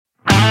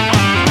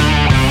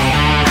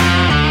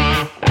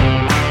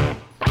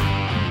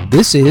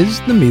This is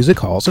the Music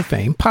Halls of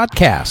Fame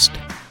podcast.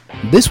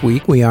 This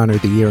week we honor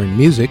the year in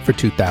music for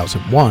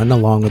 2001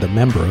 along with a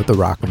member of the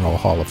Rock and Roll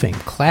Hall of Fame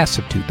class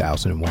of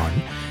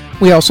 2001.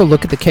 We also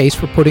look at the case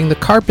for putting the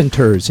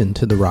Carpenters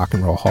into the Rock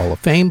and Roll Hall of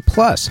Fame,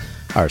 plus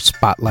our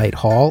Spotlight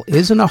Hall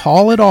isn't a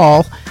hall at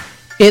all.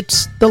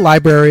 It's the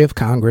Library of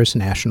Congress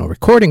National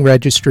Recording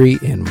Registry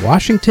in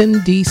Washington,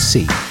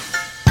 D.C.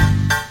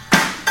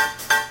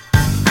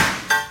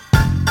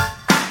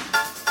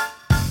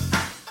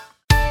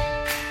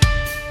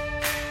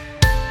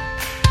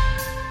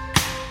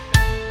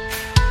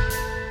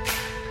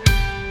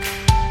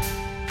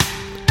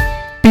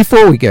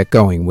 Before we get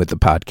going with the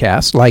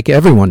podcast, like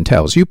everyone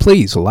tells you,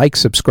 please like,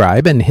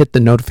 subscribe, and hit the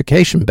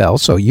notification bell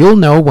so you'll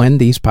know when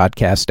these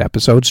podcast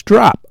episodes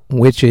drop,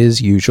 which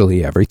is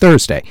usually every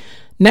Thursday.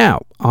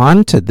 Now,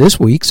 on to this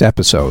week's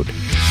episode.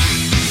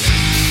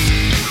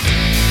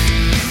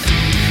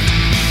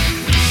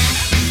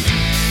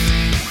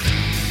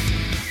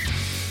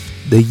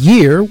 The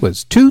year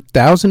was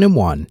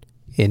 2001.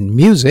 In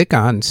music,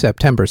 on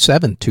September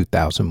 7,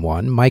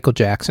 2001, Michael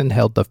Jackson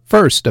held the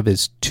first of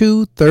his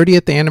two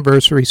 30th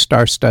anniversary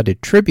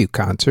star-studded tribute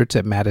concerts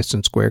at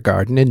Madison Square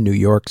Garden in New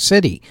York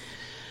City.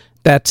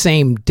 That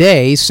same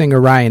day, singer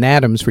Ryan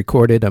Adams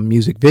recorded a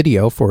music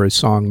video for his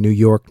song New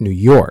York, New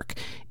York.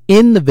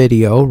 In the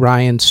video,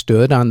 Ryan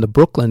stood on the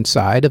Brooklyn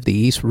side of the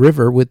East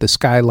River with the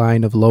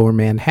skyline of Lower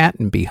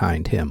Manhattan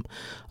behind him.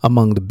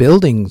 Among the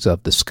buildings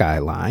of the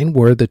skyline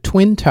were the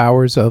Twin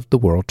Towers of the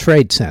World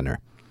Trade Center.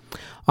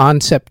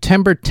 On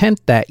September 10th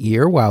that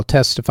year, while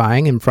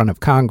testifying in front of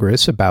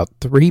Congress about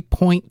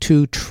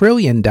 $3.2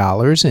 trillion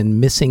in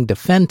missing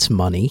defense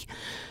money,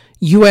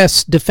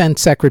 U.S. Defense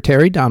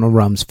Secretary Donald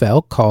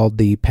Rumsfeld called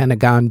the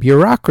Pentagon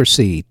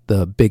bureaucracy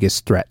the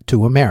biggest threat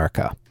to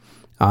America.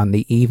 On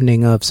the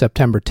evening of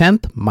September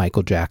 10th,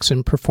 Michael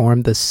Jackson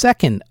performed the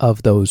second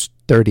of those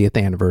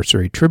 30th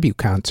anniversary tribute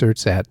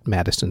concerts at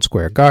Madison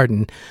Square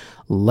Garden,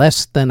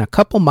 less than a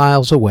couple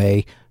miles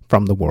away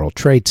from the World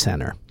Trade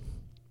Center.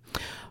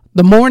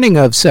 The morning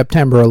of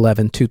September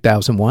 11,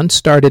 2001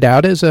 started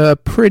out as a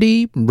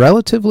pretty,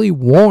 relatively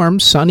warm,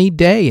 sunny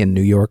day in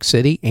New York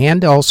City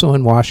and also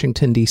in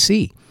Washington,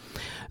 D.C.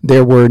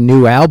 There were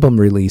new album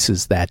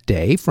releases that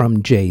day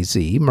from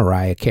Jay-Z,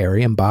 Mariah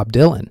Carey, and Bob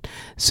Dylan.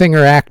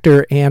 Singer,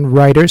 actor, and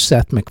writer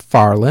Seth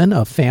MacFarlane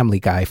of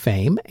Family Guy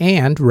fame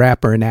and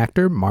rapper and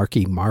actor Mark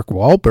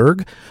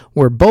Wahlberg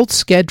were both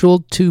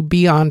scheduled to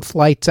be on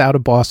flights out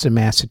of Boston,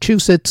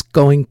 Massachusetts,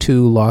 going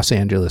to Los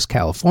Angeles,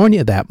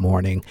 California that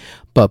morning,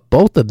 but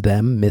both of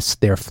them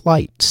missed their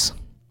flights.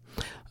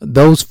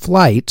 Those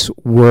flights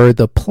were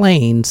the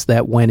planes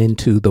that went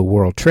into the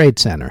World Trade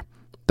Center.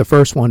 The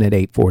first one at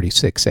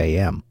 8:46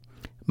 a.m.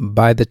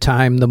 By the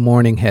time the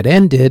morning had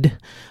ended,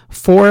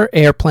 4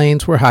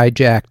 airplanes were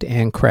hijacked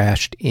and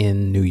crashed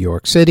in New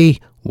York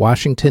City,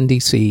 Washington,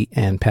 D.C.,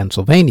 and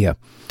Pennsylvania,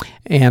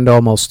 and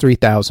almost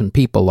 3,000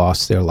 people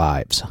lost their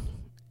lives.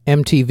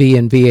 MTV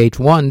and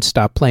VH1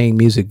 stopped playing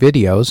music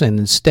videos and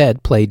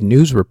instead played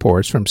news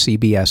reports from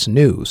CBS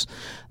News.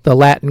 The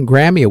Latin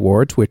Grammy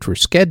Awards, which were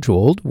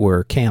scheduled,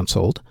 were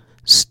canceled.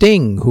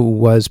 Sting, who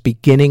was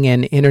beginning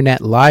an internet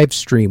live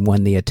stream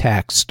when the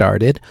attacks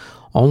started,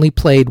 only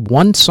played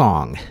one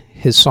song,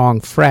 his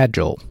song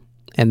Fragile,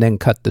 and then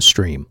cut the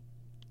stream.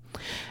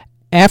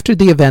 After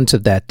the events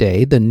of that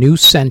day, the new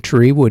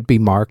century would be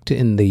marked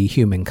in the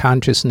human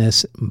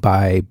consciousness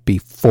by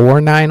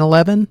before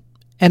 9/11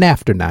 and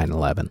after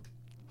 9/11.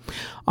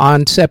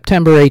 On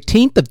September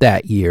 18th of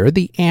that year,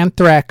 the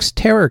anthrax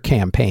terror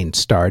campaign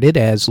started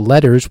as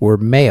letters were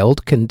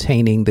mailed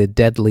containing the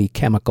deadly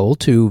chemical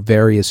to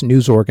various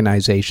news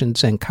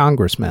organizations and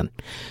congressmen.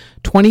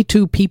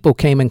 22 people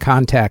came in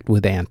contact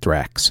with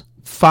anthrax.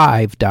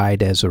 5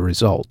 died as a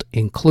result,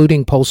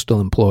 including postal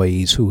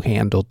employees who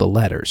handled the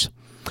letters.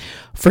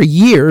 For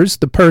years,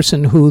 the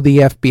person who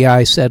the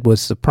FBI said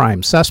was the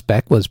prime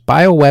suspect was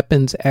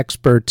bioweapons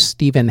expert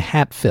Stephen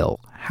Hatfill.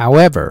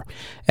 However,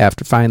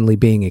 after finally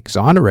being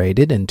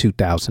exonerated in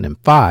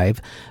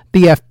 2005,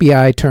 the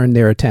FBI turned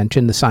their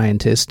attention to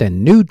scientist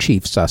and new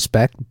chief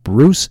suspect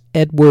Bruce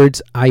Edwards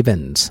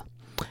Ivins.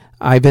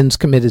 Ivins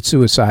committed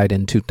suicide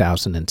in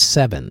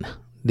 2007.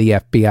 The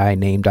FBI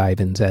named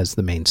Ivins as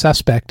the main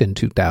suspect in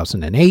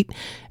 2008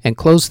 and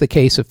closed the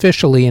case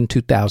officially in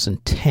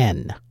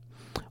 2010.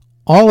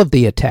 All of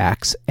the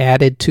attacks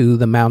added to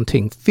the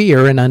mounting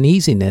fear and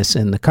uneasiness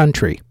in the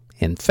country.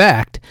 In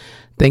fact,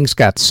 things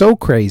got so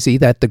crazy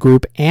that the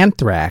group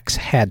Anthrax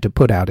had to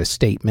put out a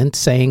statement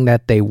saying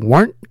that they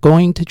weren't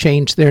going to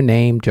change their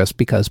name just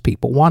because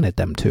people wanted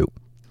them to.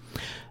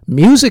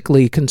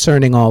 Musically,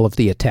 concerning all of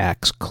the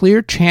attacks,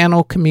 Clear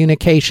Channel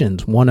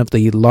Communications, one of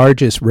the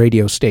largest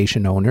radio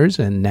station owners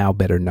and now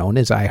better known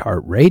as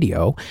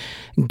iHeartRadio,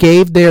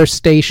 gave their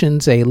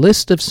stations a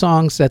list of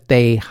songs that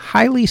they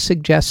highly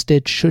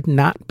suggested should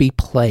not be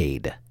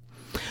played.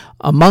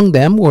 Among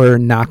them were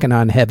Knockin'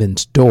 on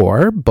Heaven's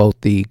Door, both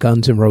the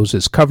Guns N'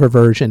 Roses cover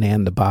version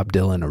and the Bob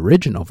Dylan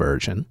original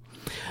version,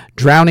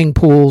 Drowning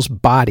Pool's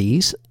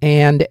Bodies,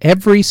 and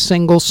every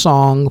single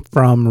song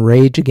from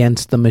Rage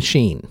Against the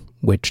Machine,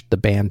 which the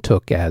band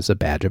took as a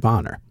badge of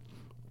honor.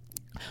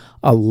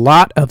 A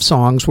lot of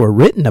songs were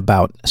written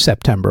about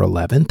September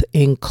 11th,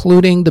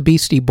 including the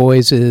Beastie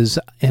Boys'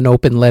 An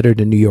Open Letter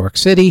to New York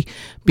City,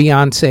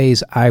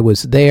 Beyoncé's I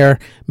Was There,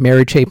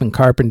 Mary Chapin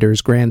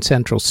Carpenter's Grand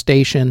Central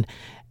Station,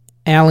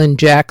 Alan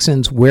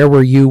Jackson's Where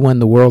Were You When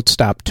the World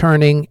Stopped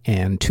Turning,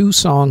 and 2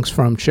 songs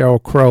from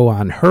Sheryl Crow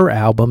on her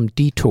album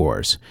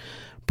Detours.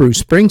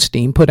 Bruce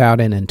Springsteen put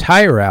out an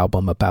entire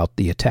album about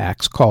the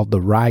attacks called The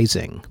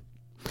Rising.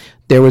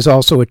 There was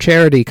also a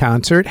charity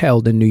concert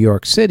held in New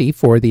York City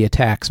for the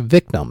attack's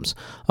victims.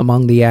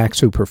 Among the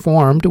acts who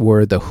performed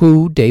were The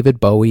Who, David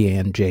Bowie,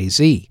 and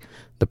Jay-Z.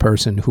 The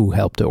person who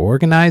helped to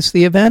organize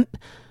the event?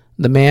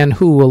 The man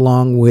who,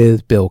 along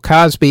with Bill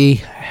Cosby,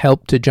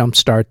 helped to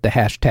jumpstart the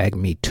hashtag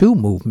 #MeToo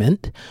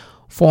movement,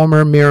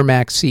 former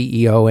Miramax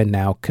CEO and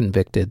now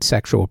convicted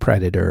sexual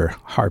predator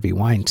Harvey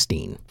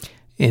Weinstein.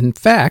 In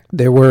fact,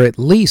 there were at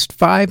least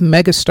 5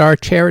 megastar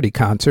charity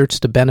concerts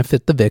to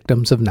benefit the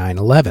victims of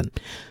 9/11.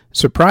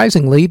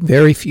 Surprisingly,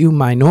 very few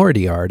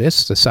minority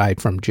artists,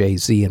 aside from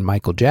Jay-Z and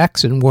Michael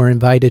Jackson, were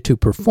invited to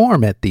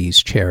perform at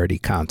these charity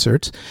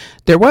concerts.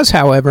 There was,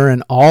 however,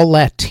 an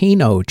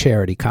all-Latino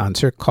charity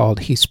concert called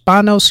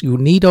Hispanos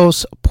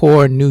Unidos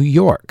por New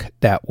York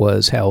that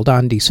was held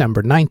on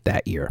December 9th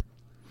that year.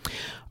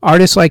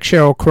 Artists like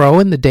Sheryl Crow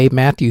and the Dave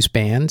Matthews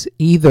Bands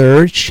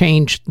either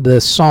changed the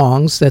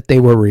songs that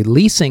they were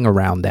releasing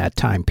around that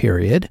time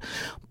period,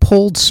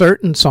 pulled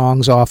certain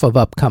songs off of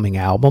upcoming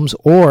albums,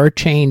 or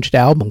changed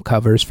album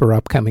covers for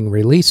upcoming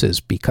releases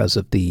because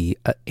of the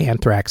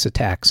anthrax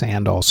attacks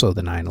and also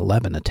the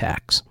 9/11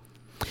 attacks.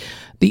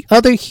 The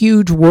other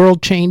huge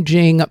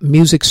world-changing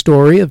music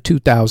story of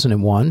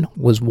 2001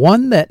 was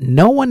one that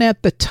no one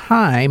at the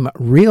time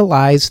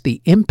realized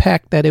the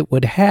impact that it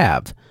would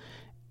have,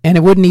 and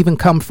it wouldn't even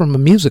come from a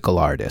musical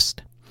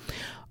artist.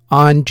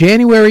 On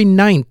January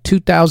 9,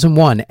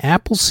 2001,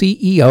 Apple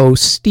CEO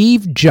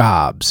Steve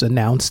Jobs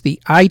announced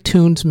the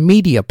iTunes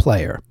Media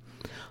Player.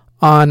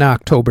 On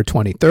October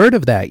 23rd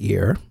of that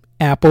year,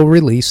 Apple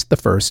released the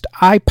first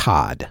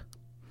iPod.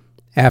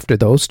 After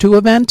those 2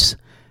 events,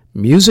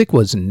 music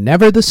was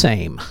never the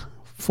same,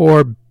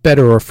 for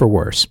better or for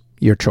worse,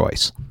 your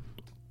choice.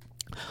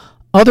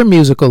 Other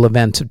musical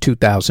events of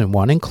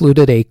 2001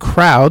 included a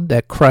crowd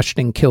that crushed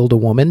and killed a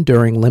woman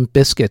during Limp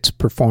Bizkit's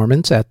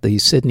performance at the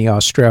Sydney,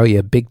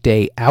 Australia Big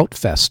Day Out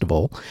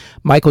Festival.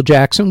 Michael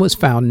Jackson was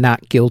found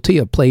not guilty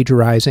of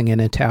plagiarizing an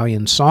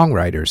Italian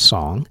songwriter's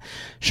song.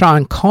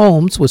 Sean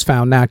Combs was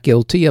found not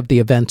guilty of the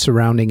events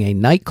surrounding a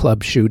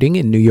nightclub shooting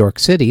in New York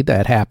City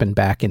that happened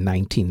back in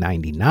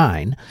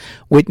 1999.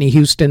 Whitney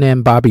Houston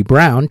and Bobby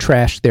Brown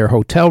trashed their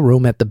hotel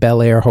room at the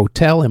Bel Air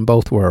Hotel, and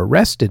both were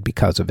arrested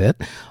because of it,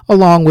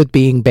 along with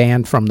being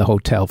banned from the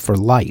hotel for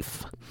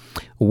life.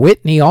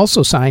 Whitney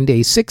also signed a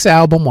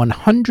 6-album,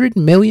 $100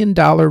 million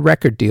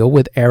record deal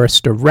with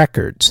Arista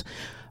Records.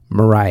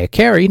 Mariah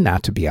Carey,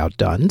 not to be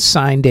outdone,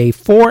 signed a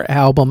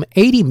 4-album,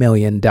 $80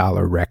 million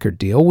record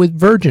deal with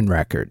Virgin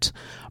Records.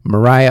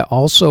 Mariah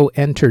also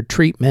entered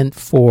treatment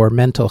for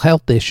mental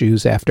health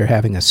issues after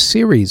having a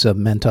series of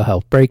mental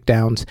health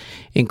breakdowns,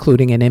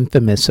 including an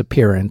infamous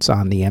appearance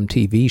on the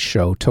MTV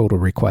show Total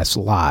Request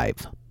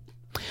Live.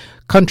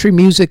 Country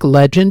music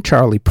legend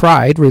Charlie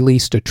Pride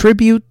released a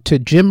tribute to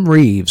Jim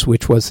Reeves,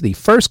 which was the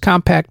first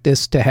compact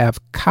disc to have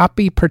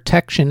copy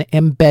protection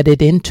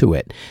embedded into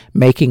it,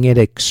 making it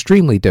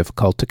extremely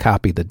difficult to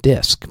copy the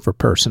disc for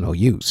personal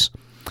use.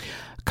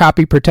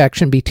 Copy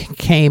protection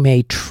became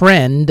a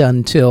trend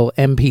until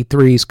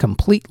MP3s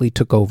completely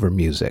took over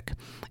music.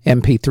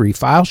 MP3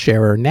 file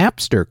sharer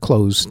Napster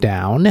closed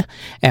down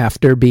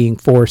after being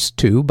forced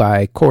to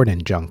by court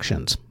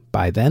injunctions.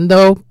 By then,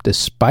 though,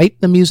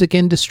 despite the music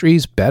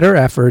industry's better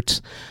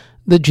efforts,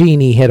 the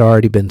genie had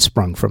already been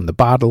sprung from the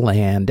bottle,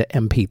 and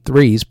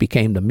MP3s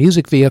became the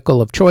music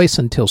vehicle of choice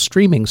until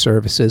streaming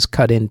services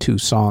cut into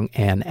song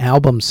and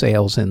album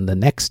sales in the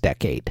next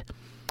decade.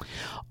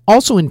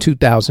 Also in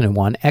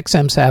 2001,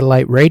 XM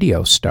satellite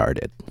radio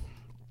started.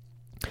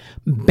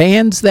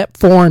 Bands that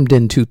formed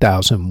in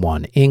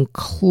 2001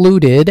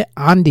 included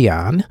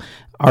Andian,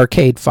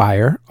 Arcade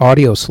Fire,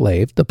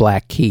 Audioslave, The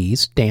Black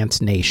Keys,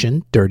 Dance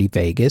Nation, Dirty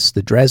Vegas,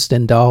 The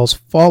Dresden Dolls,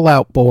 Fall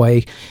Out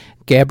Boy,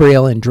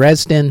 Gabrielle and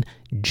Dresden,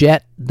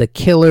 Jet, The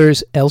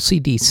Killers,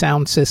 LCD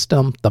Sound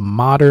System, The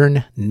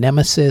Modern,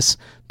 Nemesis,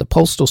 The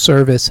Postal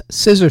Service,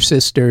 Scissor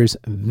Sisters,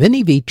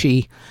 Vinnie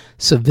Vici,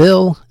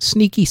 Seville,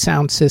 Sneaky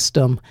Sound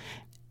System,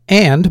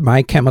 and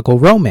My Chemical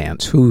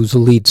Romance, whose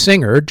lead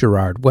singer,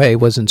 Gerard Way,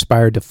 was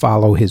inspired to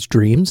follow his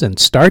dreams and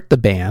start the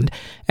band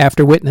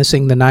after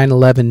witnessing the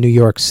 9/11 New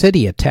York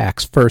City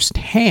attacks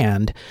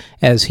firsthand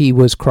as he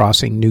was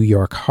crossing New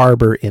York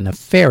Harbor in a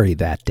ferry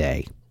that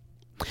day.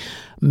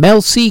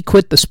 Mel C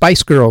quit the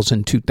Spice Girls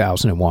in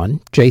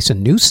 2001.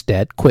 Jason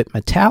Newsted quit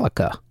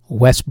Metallica.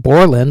 Wes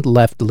Borland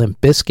left Limp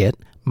Bizkit.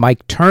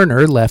 Mike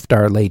Turner left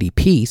Our Lady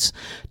Peace.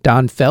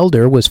 Don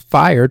Felder was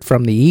fired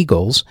from the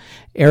Eagles.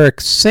 Eric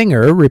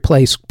Singer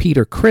replaced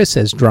Peter Criss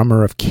as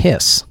drummer of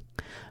Kiss.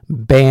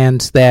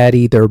 Bands that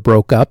either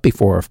broke up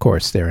before, of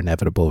course, their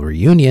inevitable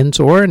reunions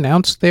or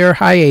announced their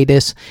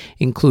hiatus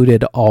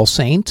included All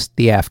Saints,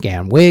 the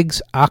Afghan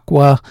Whigs,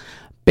 Aqua,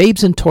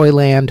 Babes in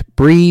Toyland,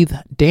 Breathe,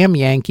 Damn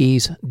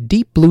Yankees,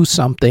 Deep Blue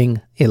Something,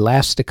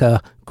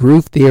 Elastica,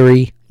 Groove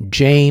Theory,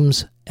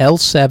 James,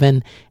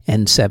 L7,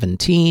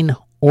 N17,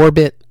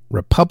 Orbit,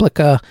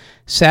 Republica,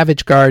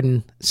 Savage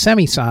Garden,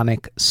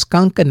 Semisonic,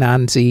 Skunk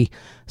Anansi,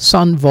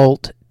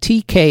 Sunvolt,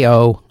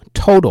 TKO,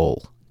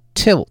 Total,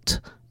 Tilt,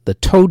 The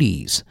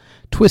Toadies,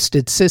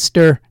 Twisted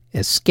Sister,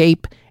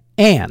 Escape,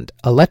 and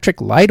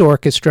Electric Light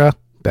Orchestra,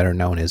 better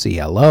known as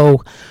ELO,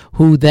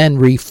 who then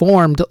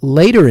reformed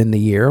later in the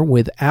year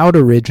without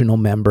original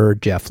member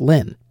Jeff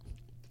Lynne.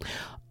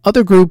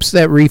 Other groups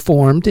that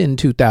reformed in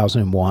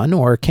 2001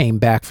 or came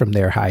back from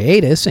their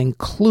hiatus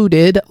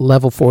included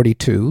Level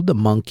 42, The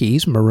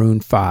Monkees, Maroon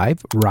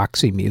 5,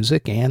 Roxy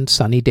Music, and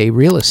Sunny Day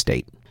Real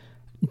Estate.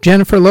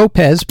 Jennifer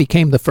Lopez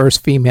became the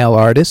first female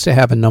artist to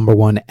have a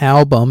 #1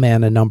 album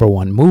and a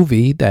 #1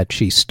 movie that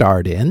she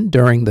starred in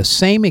during the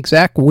same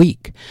exact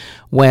week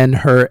when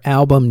her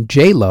album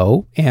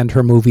J-Lo and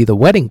her movie The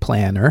Wedding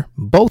Planner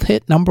both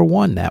hit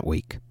 #1 that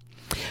week.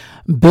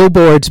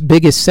 Billboard's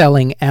biggest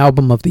selling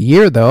album of the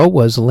year, though,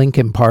 was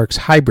Linkin Park's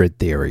Hybrid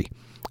Theory.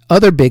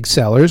 Other big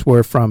sellers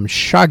were from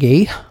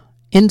Shaggy,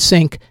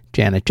 NSYNC,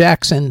 Janet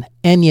Jackson,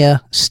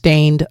 Enya,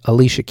 Stained,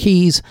 Alicia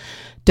Keys,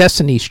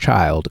 Destiny's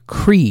Child,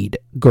 Creed,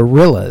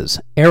 Gorillaz,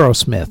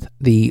 Aerosmith,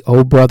 the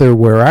Oh Brother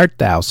Where Art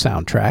Thou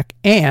soundtrack,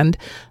 and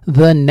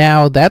the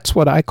Now That's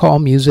What I Call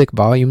Music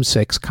Volume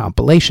 6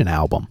 compilation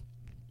album.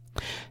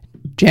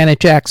 Janet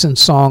Jackson's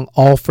song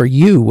All For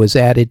You was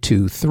added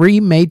to 3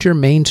 major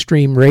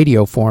mainstream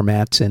radio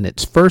formats in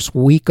its first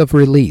week of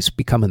release,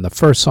 becoming the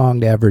first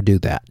song to ever do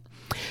that.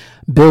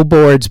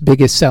 Billboard's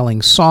biggest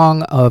selling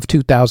song of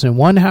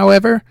 2001,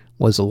 however,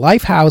 was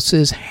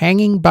Lifehouse's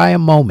Hanging by a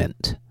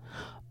Moment.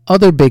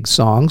 Other big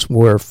songs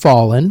were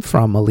Fallen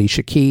from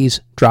Alicia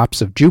Keys,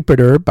 Drops of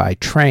Jupiter by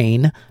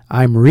Train,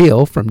 I'm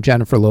Real from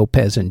Jennifer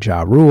Lopez and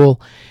Ja Rule,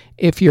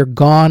 If You're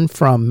Gone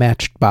from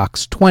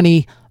Matchbox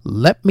 20,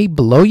 Let Me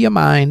Blow Your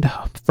Mind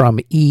from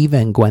Eve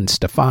and Gwen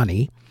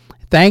Stefani,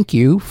 Thank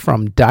You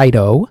from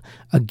Dido,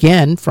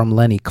 again from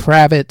Lenny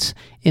Kravitz,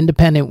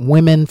 Independent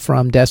Women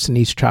from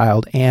Destiny's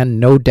Child, and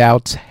No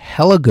Doubt's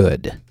Hella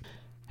Good.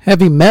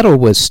 Heavy metal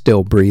was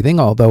still breathing,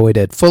 although it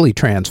had fully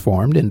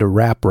transformed into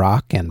rap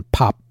rock and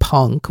pop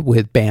punk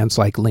with bands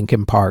like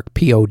Linkin Park,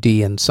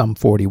 POD, and Sum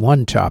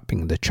 41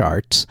 topping the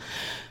charts.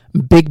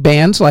 Big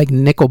bands like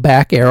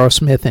Nickelback,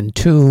 Aerosmith,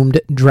 Entombed,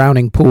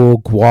 Drowning Pool,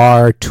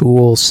 Gwar,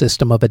 Tool,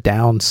 System of a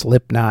Down,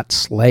 Slipknot,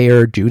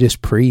 Slayer, Judas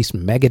Priest,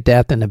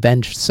 Megadeth, and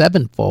Avenged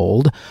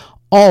Sevenfold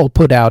all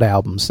put out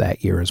albums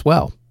that year as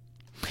well.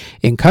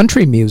 In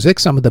country music,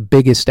 some of the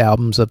biggest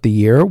albums of the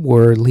year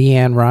were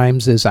LeAnn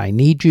Rimes' I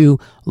Need You,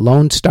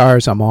 Lone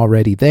Star's I'm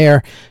Already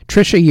There,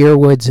 Trisha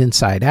Yearwood's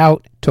Inside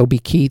Out, Toby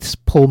Keith's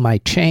Pull My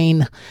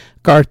Chain,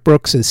 Garth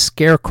Brooks'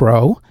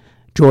 Scarecrow,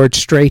 George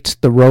Strait's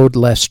The Road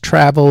Less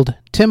Traveled,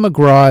 Tim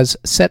McGraw's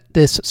Set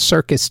This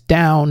Circus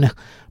Down,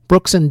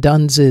 Brooks and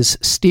Dunn's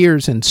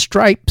Steers and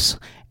Stripes,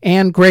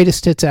 and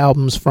greatest hits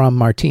albums from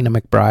Martina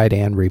McBride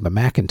and Reba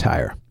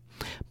McEntire.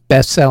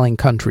 Best-selling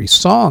country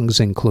songs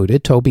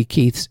included Toby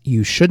Keith's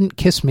You Shouldn't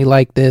Kiss Me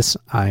Like This,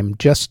 I'm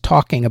Just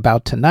Talking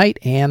About Tonight,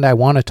 and I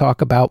Want to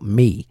Talk About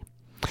Me.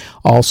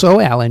 Also,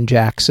 Alan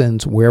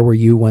Jackson's Where Were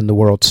You When the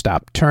World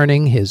Stopped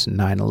Turning, his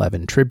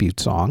 9/11 tribute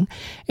song,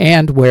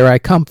 and Where I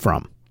Come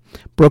From.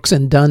 Brooks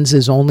and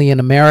Dunn's Only in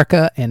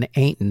America and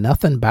Ain't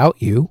Nothing About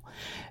You.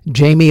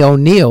 Jamie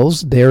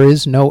O'Neill's There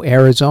Is No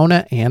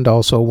Arizona and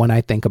also When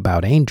I Think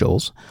About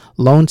Angels.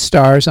 Lone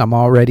Star's I'm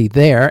Already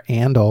There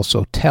and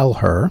also Tell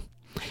Her.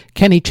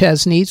 Kenny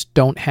Chesney's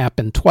Don't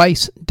Happen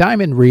Twice,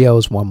 Diamond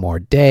Rio's One More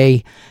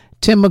Day,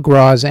 Tim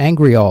McGraw's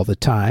Angry All the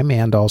Time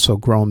and also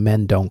Grown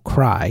Men Don't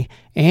Cry,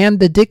 and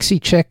the Dixie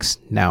Chicks,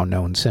 now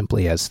known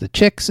simply as the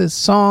Chicks'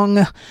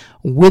 song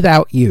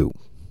Without You.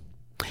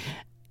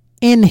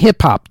 In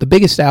hip-hop, the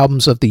biggest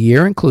albums of the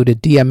year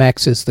included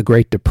DMX's The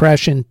Great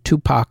Depression,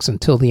 Tupac's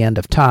Until the End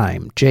of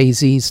Time,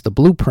 Jay-Z's The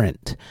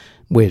Blueprint,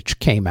 which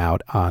came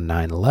out on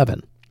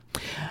 9/11.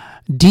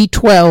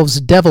 D12's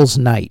Devil's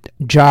Night,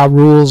 Ja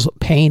Rule's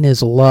Pain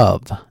is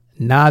Love,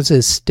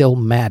 Nas's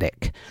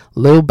Stillmatic,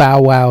 Lil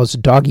Bow Wow's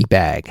Doggy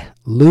Bag,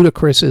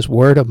 Ludacris's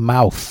Word of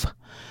Mouth,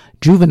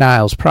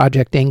 Juvenile's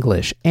Project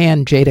English,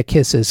 and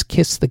Jadakiss's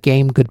Kiss the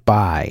Game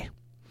Goodbye.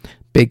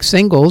 Big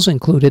singles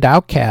included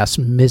Outkast's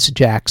Miss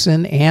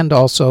Jackson and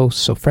also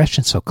So Fresh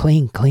and So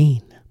Clean,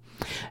 Clean,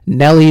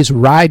 Nelly's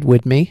Ride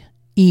With Me,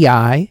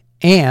 EI,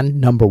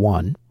 and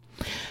 #1,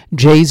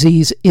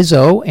 Jay-Z's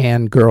Izzo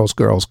and Girls,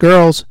 Girls,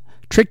 Girls,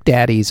 Trick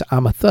Daddy's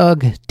I'm a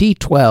Thug,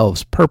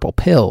 D12's Purple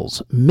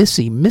Pills,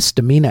 Missy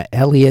Misdemeanor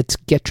Elliott's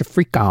Get Your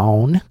Freak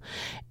On,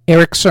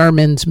 Eric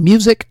Sermon's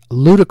Music,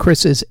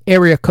 Ludacris's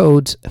Area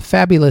Codes,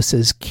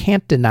 Fabulous's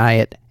Can't Deny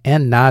It,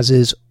 and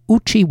Nas's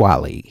Uchi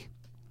Wally.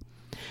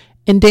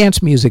 In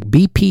dance music,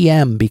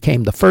 BPM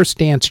became the first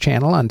dance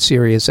channel on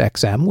Sirius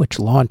XM, which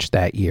launched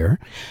that year.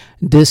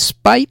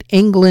 Despite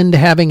England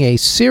having a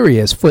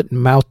serious foot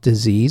and mouth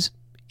disease,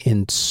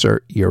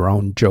 insert your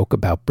own joke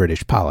about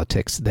British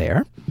politics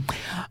there,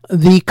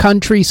 the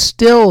country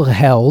still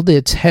held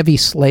its heavy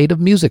slate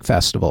of music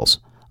festivals.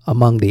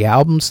 Among the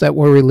albums that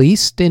were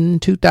released in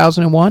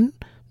 2001,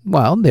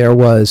 well, there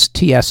was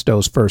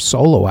Tiesto's first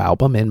solo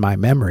album, In My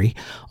Memory,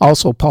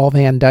 also Paul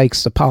Van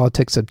Dyk's The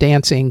Politics of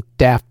Dancing,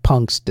 Daft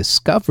Punk's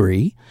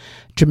Discovery,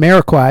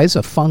 Jamiroquai's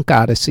A Funk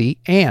Odyssey,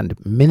 and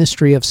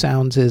Ministry of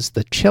Sounds'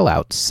 The Chill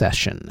Out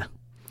Session.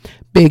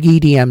 Big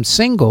EDM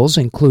singles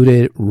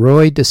included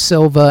Roy Da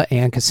Silva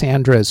and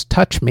Cassandra's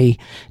Touch Me,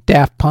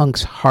 Daft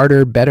Punk's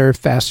Harder, Better,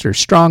 Faster,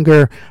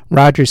 Stronger,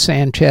 Roger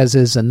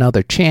Sanchez's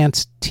Another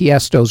Chance,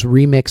 Tiesto's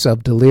remix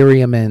of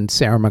Delirium and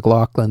Sarah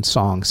McLachlan's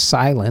song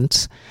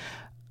Silence,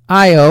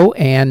 Io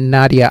and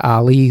Nadia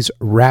Ali's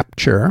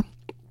Rapture,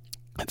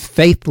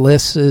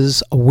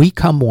 Faithless's We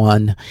Come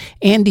One,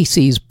 Andy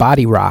C's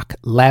Body Rock,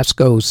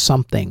 Lasco's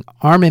Something,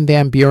 Armin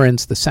van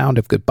Buuren's The Sound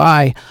of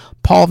Goodbye,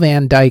 Paul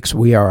Van Dyk's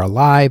We Are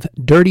Alive,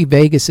 Dirty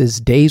Vegas's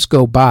Days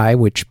Go By,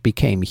 which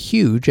became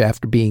huge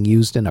after being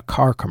used in a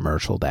car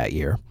commercial that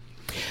year,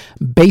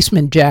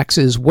 Basement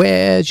Jaxx's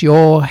Where's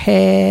Your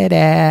Head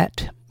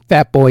At,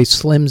 Fatboy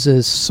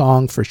Slim's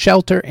Song for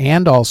Shelter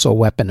and also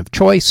Weapon of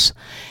Choice,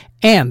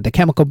 and the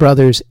Chemical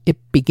Brothers' It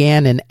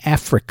Began in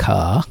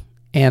Africa,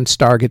 and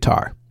Star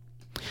Guitar.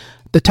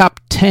 The top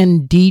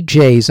 10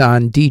 DJs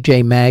on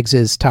DJ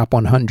Mags' Top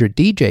 100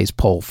 DJs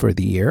poll for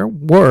the year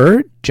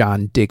were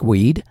John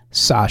Digweed,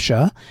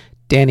 Sasha,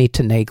 Danny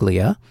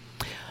Tenaglia,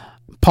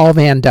 Paul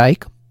Van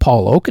Dyk,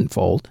 Paul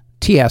Oakenfold,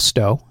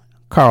 Tiesto,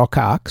 Carl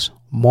Cox,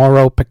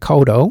 Mauro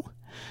Picotto,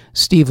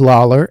 Steve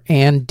Lawler,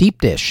 and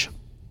Deep Dish.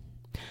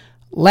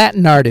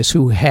 Latin artists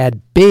who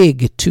had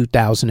big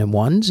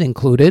 2001s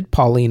included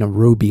Paulina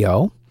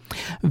Rubio,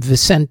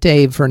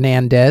 Vicente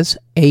Fernandez,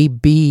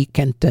 A.B.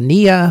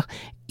 Quintanilla,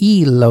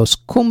 y Los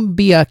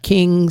Cumbia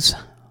Kings,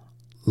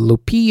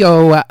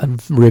 Lupillo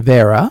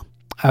Rivera,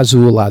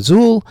 Azul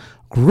Azul,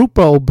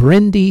 Grupo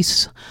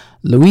Brindis,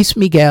 Luis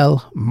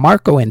Miguel,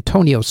 Marco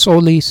Antonio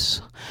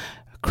Solis,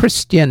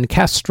 Christian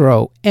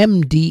Castro,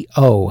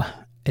 MDO,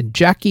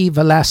 Jackie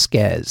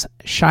Velasquez,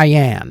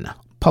 Cheyenne,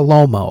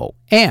 Palomo,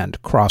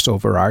 and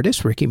crossover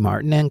artists Ricky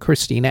Martin and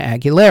Christina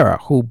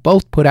Aguilera, who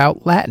both put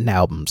out Latin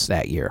albums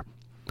that year.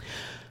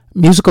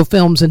 Musical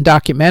films and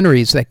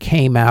documentaries that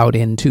came out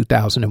in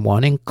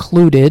 2001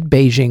 included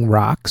Beijing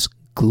Rock's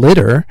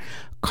Glitter,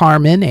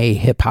 Carmen, a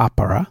hip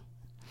opera,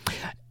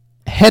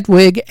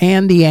 Hedwig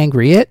and the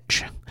Angry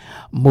Itch,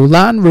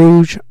 Moulin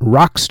Rouge,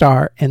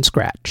 Rockstar, and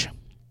Scratch.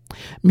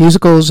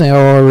 Musicals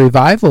or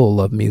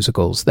revival of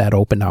musicals that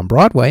opened on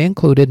Broadway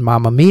included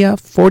Mamma Mia,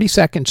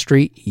 42nd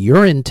Street,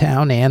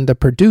 Urinetown, and The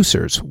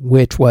Producers,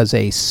 which was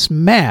a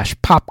smash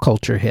pop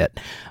culture hit,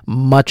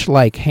 much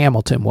like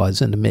Hamilton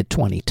was in the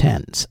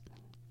mid-2010s.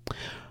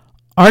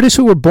 Artists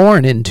who were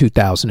born in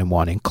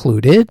 2001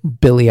 included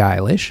Billie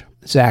Eilish,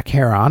 Zach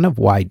Heron of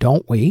Why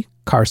Don't We,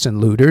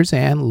 Carson Luders,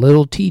 and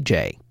Lil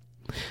TJ.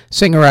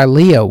 Singer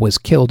Aaliyah was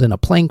killed in a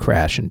plane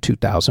crash in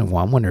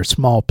 2001 when her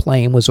small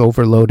plane was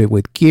overloaded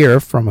with gear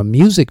from a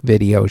music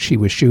video she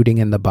was shooting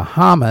in the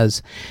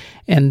Bahamas,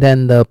 and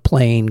then the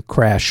plane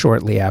crashed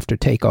shortly after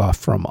takeoff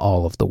from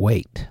all of the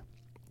weight.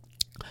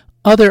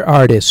 Other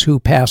artists who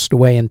passed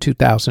away in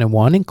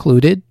 2001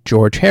 included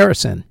George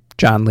Harrison,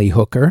 John Lee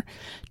Hooker,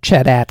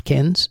 Chet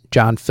Atkins,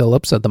 John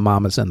Phillips of the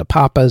Mamas and the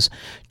Papas,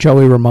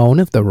 Joey Ramone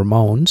of the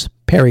Ramones,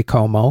 Perry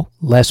Como,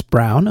 Les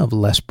Brown of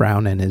Les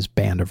Brown and his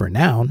Band of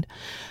Renown,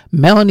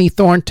 Melanie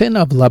Thornton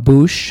of La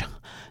Bouche,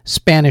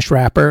 Spanish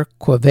rapper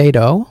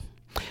Quevedo,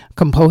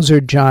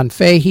 composer John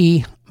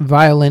Fahey,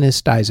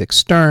 violinist Isaac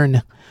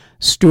Stern,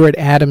 Stuart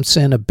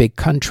Adamson of Big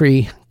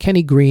Country,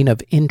 Kenny Green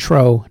of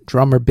Intro,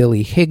 drummer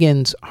Billy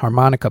Higgins,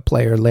 harmonica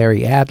player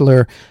Larry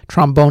Adler,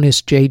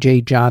 trombonist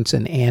J.J.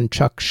 Johnson, and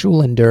Chuck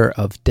Schuldiner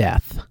of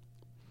Death.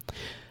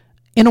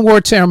 In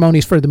award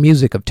ceremonies for the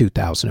music of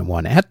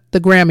 2001, at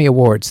the Grammy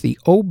Awards, the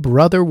Oh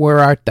Brother Where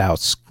Art Thou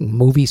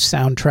movie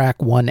soundtrack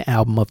won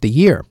Album of the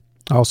Year.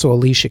 Also,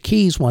 Alicia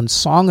Keys won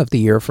Song of the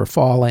Year for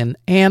Fallen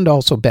and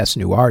also Best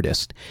New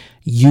Artist.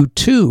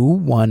 U2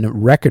 won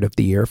Record of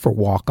the Year for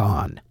Walk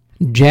On.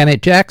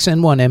 Janet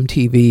Jackson won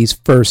MTV's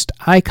first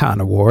Icon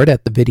Award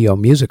at the Video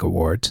Music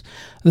Awards.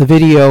 The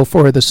video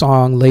for the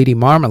song Lady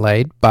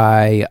Marmalade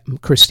by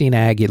Christina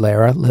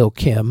Aguilera, Lil'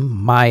 Kim,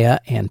 Maya,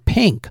 and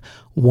Pink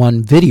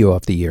won Video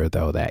of the Year,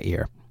 though, that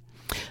year.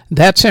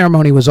 That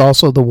ceremony was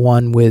also the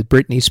one with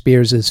Britney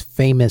Spears'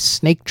 famous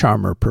Snake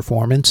Charmer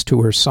performance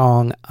to her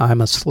song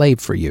I'm a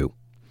Slave for You.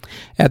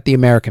 At the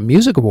American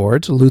Music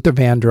Awards, Luther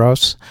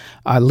Vandross,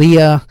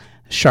 Aaliyah,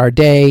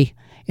 Sade,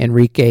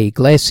 Enrique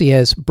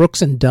Iglesias,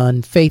 Brooks and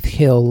Dunn, Faith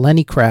Hill,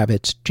 Lenny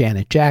Kravitz,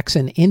 Janet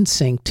Jackson,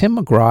 NSYNC, Tim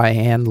McGraw,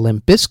 and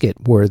Limp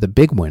Bizkit were the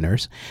big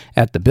winners.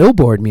 At the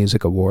Billboard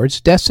Music Awards,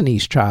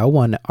 Destiny's Child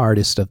won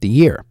Artist of the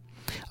Year.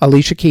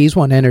 Alicia Keys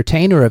won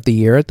Entertainer of the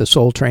Year at the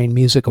Soul Train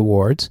Music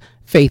Awards.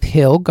 Faith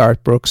Hill,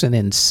 Garth Brooks, and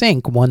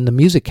NSYNC won the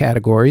music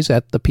categories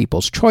at the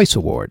People's Choice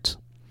Awards.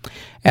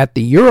 At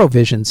the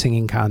Eurovision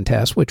Singing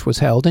Contest, which was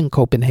held in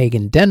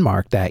Copenhagen,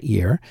 Denmark that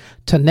year,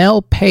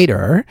 Tanel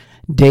Pater,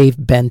 Dave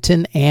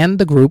Benton, and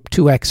the group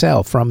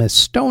 2XL from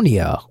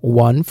Estonia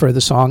won for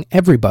the song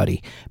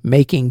Everybody,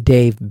 making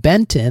Dave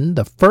Benton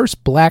the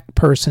first black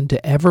person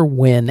to ever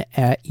win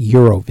at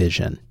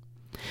Eurovision.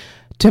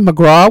 Tim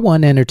McGraw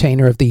won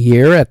Entertainer of the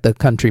Year at the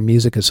Country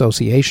Music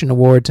Association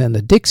Awards, and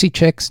the Dixie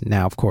Chicks,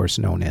 now of course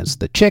known as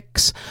the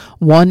Chicks,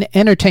 won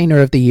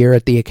Entertainer of the Year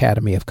at the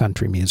Academy of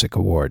Country Music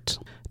Awards.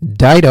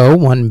 Dido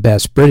won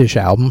Best British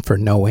Album for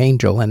No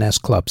Angel, and S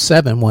Club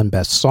 7 won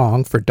Best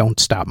Song for Don't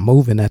Stop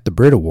Movin' at the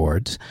Brit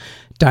Awards.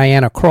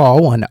 Diana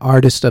Krall won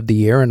Artist of the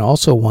Year and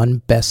also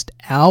won Best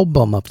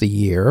Album of the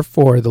Year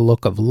for The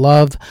Look of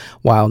Love,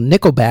 while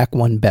Nickelback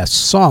won Best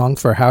Song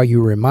for How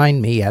You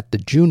Remind Me at the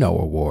Juno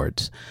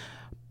Awards.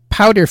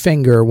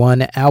 Powderfinger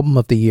won Album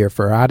of the Year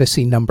for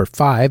Odyssey No.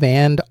 5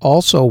 and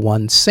also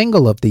won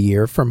Single of the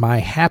Year for My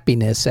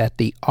Happiness at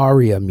the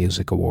ARIA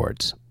Music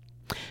Awards.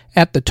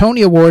 At the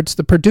Tony Awards,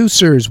 the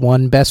Producers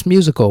won Best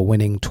Musical,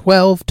 winning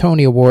 12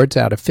 Tony Awards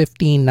out of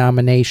 15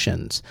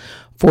 nominations.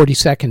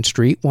 42nd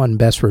Street won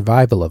Best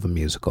Revival of a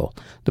Musical.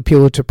 The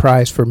Pulitzer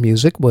Prize for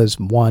Music was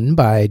won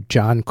by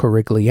John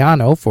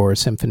Corigliano for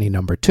Symphony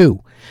No.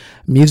 2.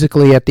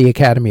 Musically at the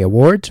Academy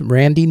Awards,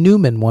 Randy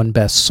Newman won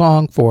Best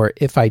Song for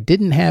If I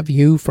Didn't Have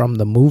You from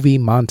the movie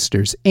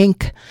Monsters,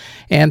 Inc.,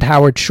 and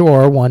Howard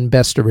Shore won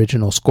Best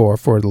Original Score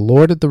for The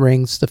Lord of the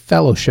Rings, The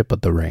Fellowship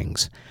of the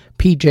Rings.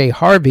 P.J.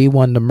 Harvey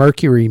won the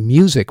Mercury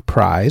Music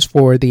Prize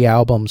for the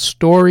album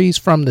Stories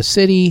from the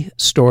City,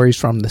 Stories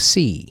from the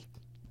Sea.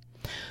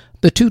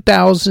 The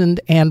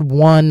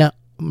 2001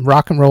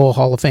 Rock and Roll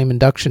Hall of Fame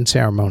induction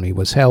ceremony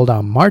was held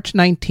on March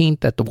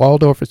 19th at the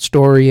Waldorf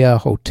Astoria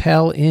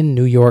Hotel in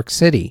New York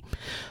City.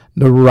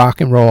 The Rock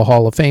and Roll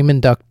Hall of Fame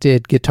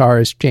inducted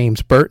guitarist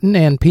James Burton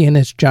and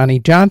pianist Johnny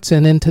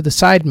Johnson into the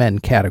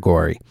Sidemen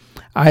category.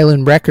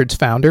 Island Records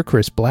founder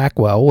Chris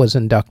Blackwell was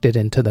inducted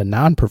into the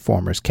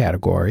non-performers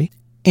category.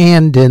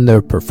 And in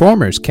the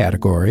performers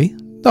category,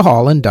 the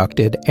Hall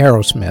inducted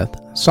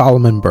Aerosmith,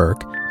 Solomon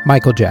Burke,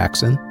 Michael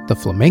Jackson, the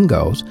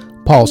Flamingos,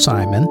 Paul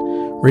Simon,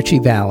 Richie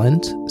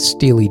Valens,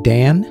 Steely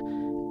Dan,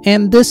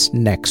 and this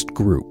next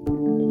group.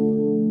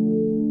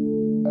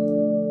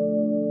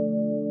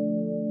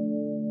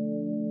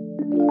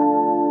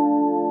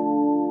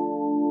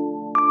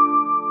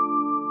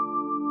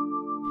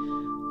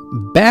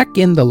 Back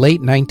in the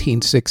late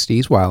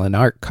 1960s, while in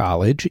art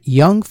college,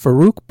 young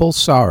Farouk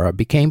Bulsara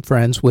became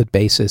friends with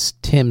bassist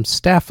Tim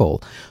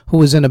Staffel, who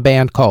was in a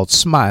band called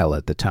Smile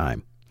at the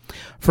time.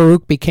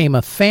 Farouk became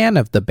a fan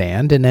of the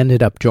band and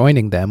ended up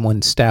joining them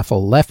when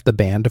Staffel left the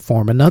band to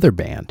form another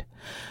band.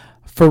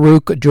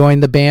 Farouk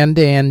joined the band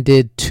and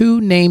did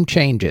 2 name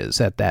changes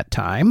at that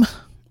time.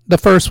 The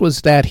first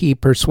was that he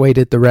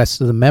persuaded the rest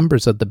of the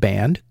members of the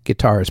band,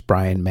 guitarist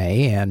Brian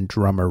May and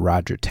drummer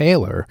Roger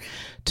Taylor,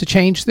 to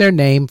change their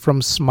name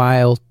from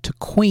Smile to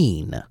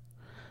Queen.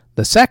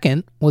 The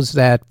second was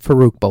that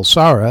Farouk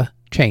Bulsara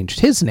changed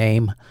his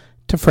name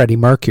to Freddie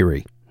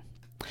Mercury.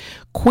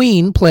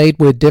 Queen played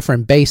with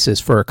different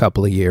bassists for a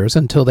couple of years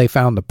until they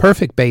found the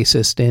perfect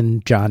bassist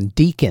in John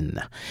Deacon.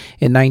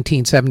 In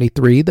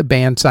 1973, the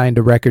band signed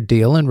a record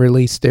deal and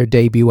released their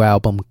debut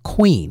album,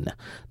 Queen.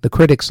 The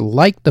critics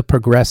liked the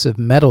progressive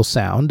metal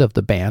sound of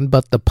the band,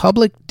 but the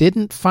public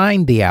didn't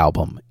find the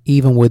album,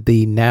 even with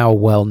the now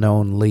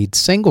well-known lead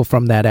single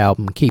from that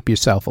album, Keep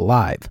Yourself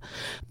Alive.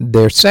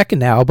 Their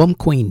second album,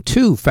 Queen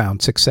 2,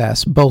 found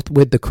success both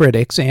with the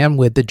critics and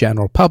with the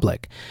general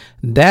public.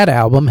 That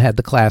album had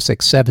the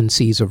classic Seven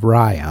Seas of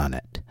Rye on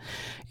it.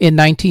 In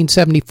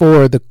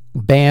 1974, the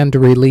band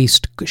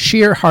released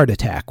Sheer Heart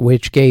Attack,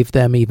 which gave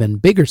them even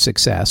bigger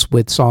success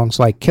with songs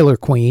like Killer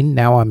Queen,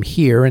 Now I'm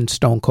Here, and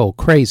Stone Cold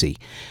Crazy.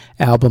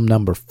 Album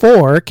number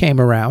 4 came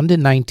around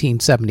in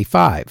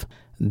 1975.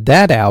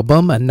 That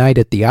album, A Night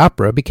at the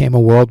Opera, became a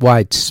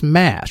worldwide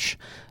smash.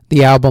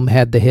 The album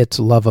had the hits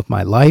Love of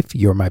My Life,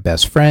 You're My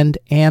Best Friend,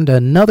 and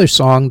another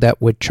song that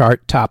would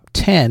chart top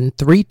 10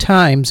 3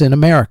 times in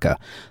America.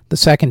 The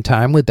second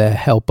time with the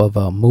help of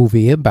a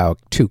movie about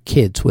 2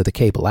 kids with a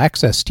cable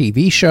access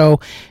TV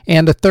show,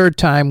 and a third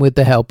time with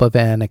the help of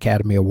an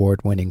Academy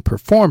Award-winning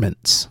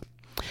performance.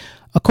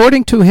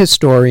 According to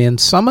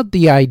historians, some of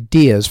the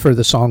ideas for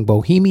the song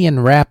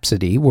Bohemian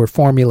Rhapsody were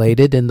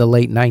formulated in the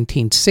late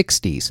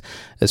 1960s,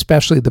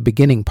 especially the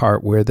beginning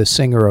part where the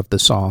singer of the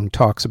song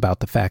talks about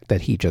the fact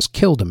that he just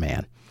killed a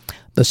man.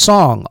 The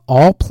song,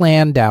 all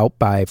planned out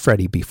by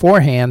Freddie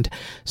beforehand,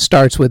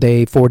 starts with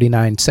a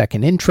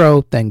 49-second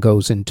intro, then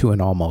goes into an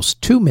almost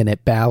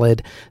 2-minute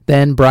ballad,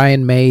 then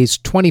Brian May's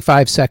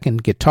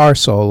 25-second guitar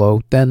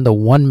solo, then the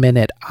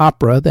 1-minute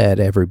opera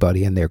that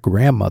everybody and their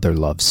grandmother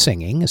loves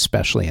singing,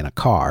 especially in a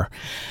car,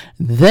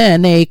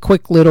 then a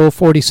quick little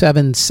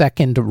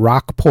 47-second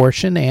rock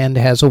portion, and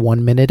has a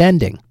 1-minute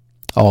ending.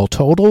 All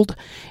totaled,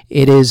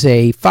 it is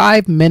a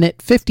 5-minute,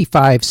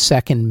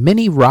 55-second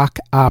mini rock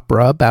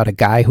opera about a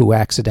guy who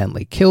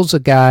accidentally kills a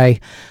guy,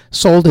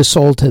 sold his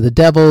soul to the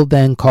devil,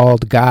 then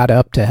called God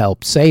up to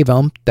help save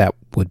him. That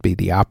would be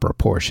the opera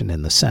portion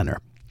in the center.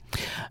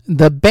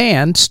 The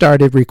band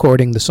started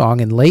recording the song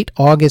in late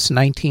August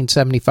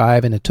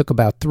 1975, and it took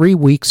about 3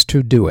 weeks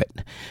to do it.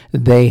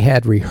 They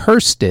had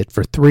rehearsed it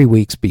for 3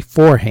 weeks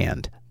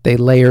beforehand. They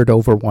layered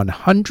over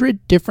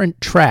 100 different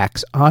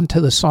tracks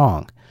onto the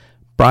song.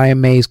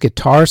 Brian May's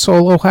guitar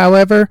solo,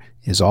 however,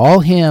 is all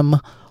him,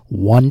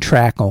 one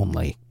track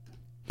only.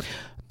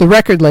 The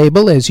record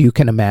label, as you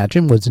can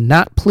imagine, was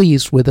not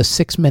pleased with a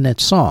 6-minute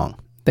song.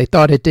 They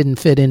thought it didn't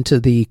fit into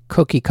the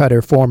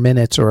cookie-cutter 4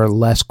 minutes or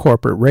less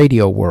corporate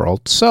radio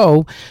world,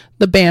 so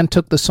the band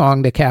took the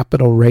song to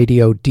Capitol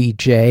Radio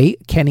DJ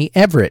Kenny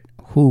Everett,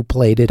 who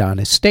played it on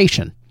his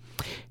station.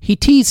 He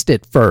teased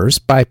it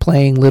first by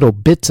playing little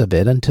bits of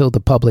it until the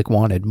public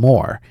wanted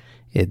more.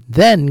 It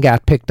then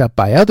got picked up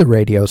by other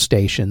radio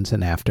stations,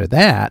 and after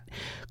that,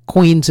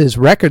 Queen's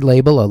record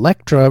label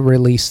Elektra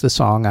released the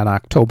song on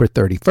October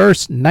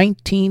 31st,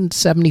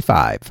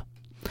 1975.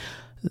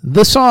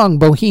 The song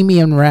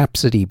Bohemian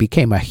Rhapsody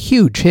became a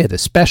huge hit,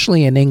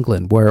 especially in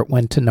England, where it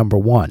went to number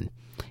 1.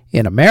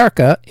 In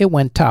America, it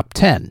went top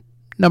 10,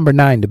 number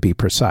 9 to be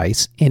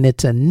precise, in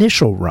its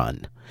initial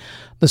run.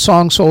 The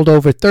song sold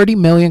over 30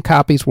 million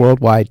copies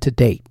worldwide to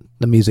date.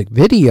 The music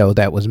video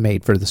that was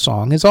made for the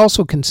song is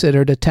also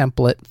considered a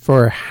template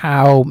for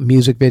how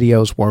music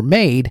videos were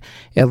made,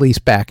 at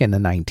least back in the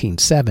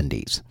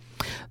 1970s.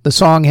 The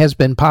song has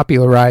been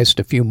popularized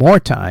a few more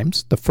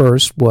times. The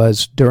first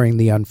was during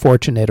the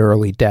unfortunate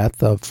early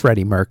death of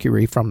Freddie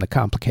Mercury from the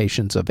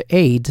complications of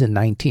AIDS in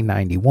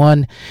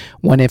 1991,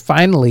 when it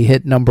finally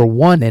hit number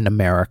 1 in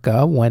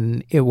America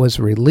when it was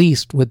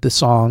released with the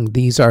song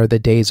These Are the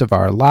Days of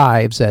Our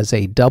Lives as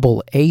a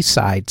double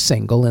A-side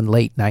single in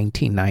late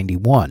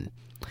 1991.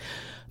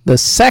 The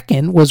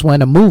second was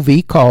when a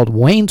movie called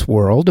Wayne's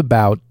World,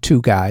 about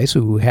 2 guys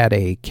who had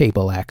a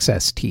cable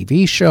access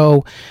TV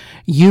show,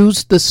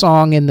 used the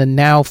song in the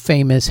now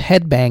famous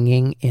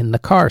headbanging in the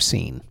car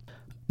scene.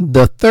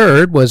 The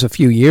third was a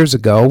few years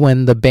ago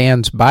when the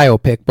band's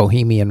biopic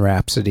Bohemian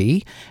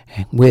Rhapsody,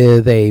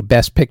 with a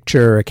Best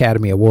Picture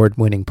Academy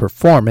Award-winning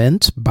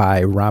performance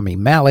by Rami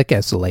Malek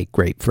as the late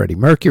great Freddie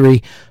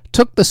Mercury,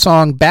 took the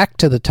song back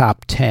to the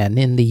top 10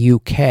 in the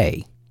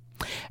UK.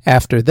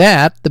 After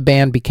that, the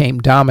band became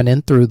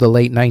dominant through the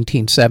late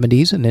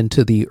 1970s and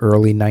into the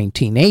early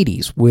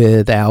 1980s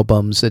with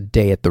albums A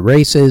Day at the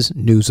Races,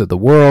 News of the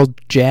World,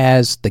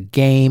 Jazz, The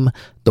Game,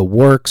 The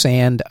Works,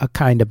 and A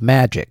Kind of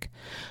Magic.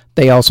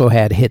 They also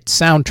had hit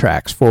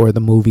soundtracks for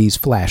the movies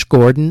Flash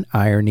Gordon,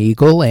 Iron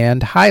Eagle,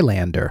 and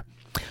Highlander.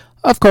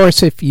 Of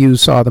course, if you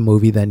saw the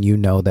movie, then you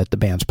know that the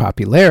band's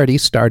popularity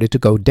started to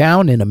go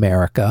down in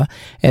America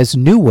as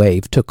New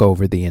Wave took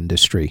over the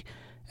industry.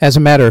 As a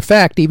matter of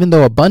fact, even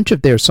though a bunch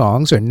of their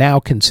songs are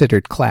now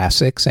considered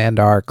classics and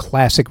are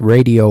classic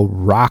radio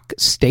rock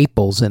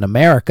staples in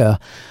America,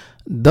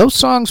 those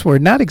songs were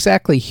not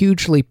exactly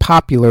hugely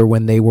popular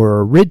when they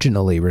were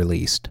originally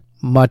released,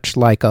 much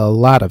like a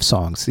lot of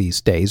songs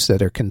these days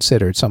that are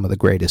considered some of the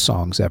greatest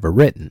songs ever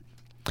written.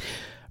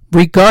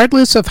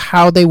 Regardless of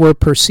how they were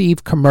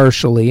perceived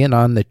commercially and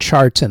on the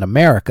charts in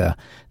America,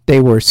 they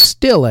were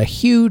still a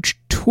huge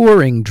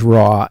touring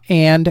draw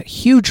and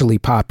hugely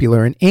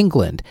popular in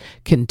England,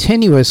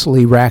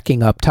 continuously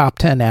racking up top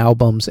 10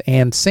 albums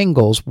and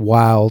singles,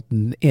 while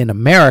in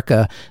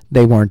America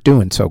they weren't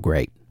doing so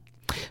great.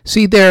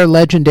 See their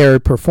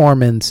legendary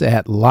performance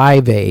at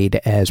Live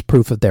Aid as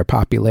proof of their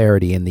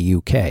popularity in the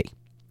UK.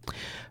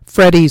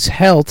 Freddie's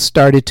health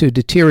started to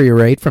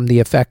deteriorate from the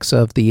effects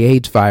of the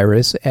AIDS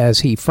virus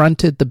as he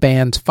fronted the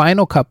band's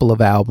final couple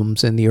of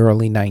albums in the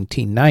early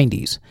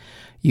 1990s.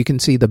 You can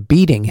see the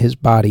beating his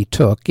body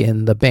took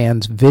in the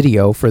band's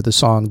video for the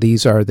song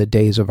These Are the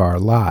Days of Our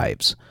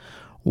Lives.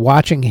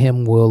 Watching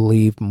him will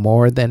leave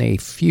more than a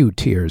few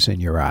tears in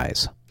your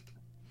eyes.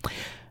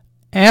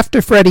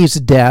 After Freddie's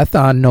death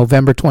on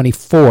November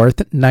 24th,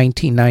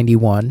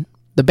 1991,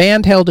 the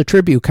band held a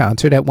tribute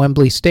concert at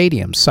Wembley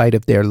Stadium, site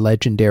of their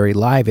legendary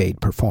Live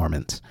Aid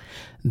performance.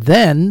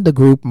 Then the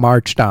group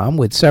marched on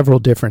with several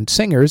different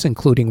singers,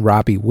 including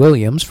Robbie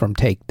Williams from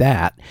Take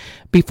That,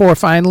 before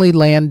finally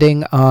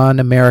landing on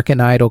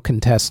American Idol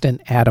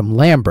contestant Adam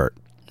Lambert.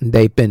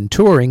 They've been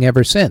touring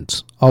ever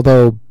since,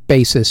 although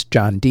bassist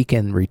John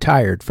Deacon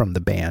retired from the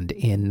band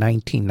in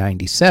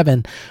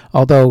 1997,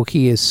 although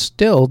he is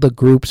still the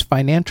group's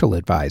financial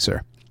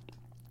advisor.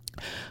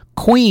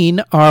 Queen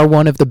are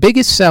one of the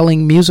biggest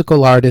selling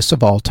musical artists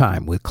of all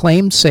time, with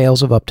claimed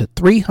sales of up to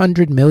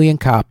 300 million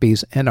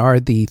copies, and are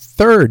the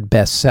third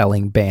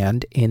best-selling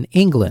band in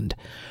England,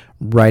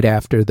 right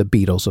after the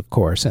Beatles, of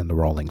course, and the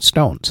Rolling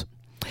Stones.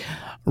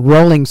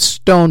 Rolling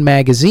Stone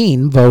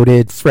magazine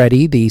voted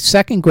Freddie the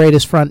second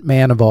greatest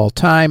frontman of all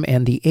time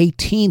and the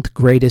 18th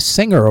greatest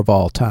singer of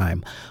all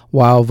time,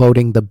 while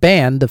voting the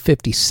band the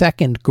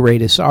 52nd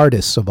greatest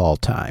artists of all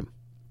time.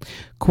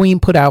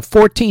 Queen put out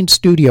 14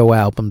 studio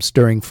albums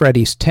during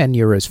Freddie's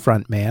tenure as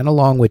frontman,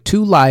 along with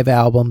 2 live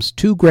albums,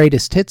 2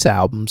 greatest hits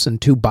albums,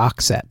 and 2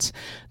 box sets.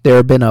 There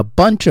have been a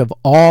bunch of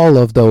all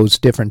of those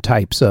different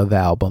types of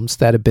albums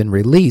that have been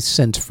released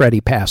since Freddie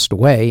passed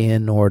away,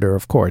 in order,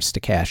 of course, to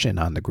cash in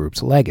on the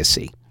group's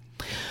legacy.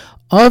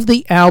 Of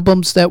the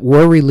albums that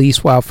were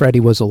released while Freddie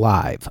was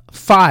alive,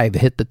 5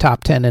 hit the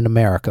top 10 in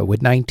America,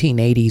 with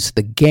 1980's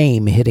The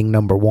Game hitting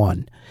number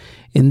 1.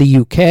 In the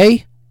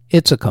UK,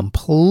 it's a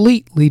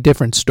completely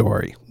different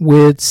story,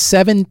 with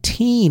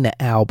 17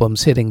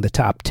 albums hitting the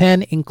top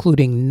 10,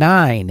 including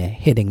 9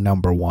 hitting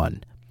number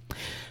 1.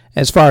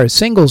 As far as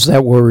singles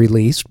that were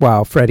released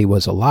while Freddie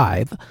was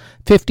alive,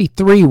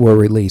 53 were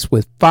released,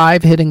 with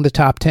 5 hitting the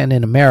top 10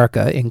 in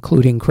America,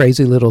 including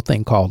Crazy Little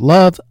Thing Called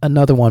Love,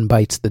 Another One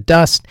Bites the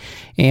Dust,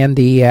 and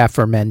the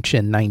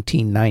aforementioned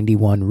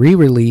 1991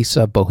 re-release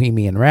of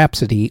Bohemian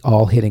Rhapsody,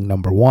 all hitting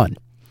number 1.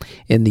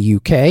 In the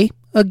UK,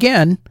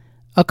 again,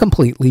 a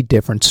completely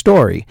different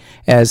story,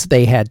 as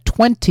they had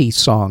 20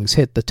 songs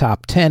hit the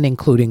top 10,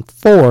 including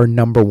 4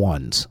 number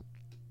 1s.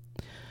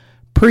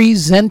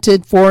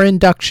 Presented for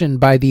induction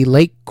by the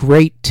late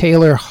great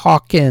Taylor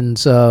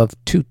Hawkins of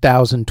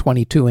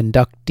 2022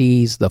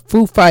 inductees, the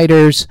Foo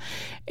Fighters,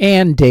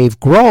 and Dave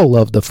Grohl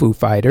of the Foo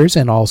Fighters,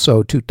 and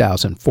also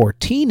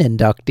 2014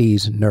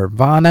 inductees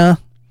Nirvana,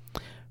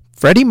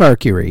 Freddie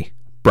Mercury,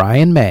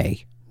 Brian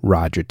May,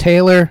 Roger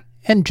Taylor,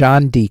 and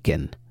John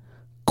Deacon.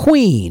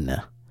 Queen,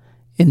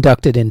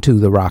 inducted into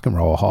the Rock and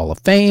Roll Hall of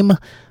Fame,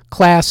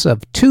 class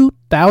of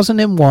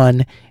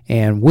 2001,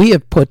 and we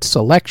have put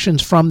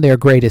selections from their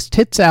greatest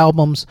hits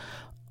albums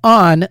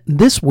on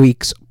this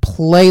week's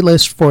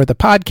playlist for the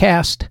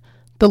podcast,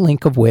 the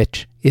link of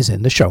which is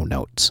in the show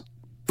notes.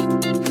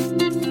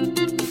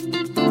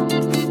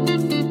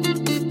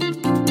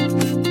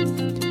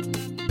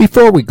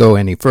 Before we go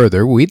any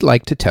further, we'd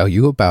like to tell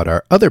you about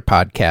our other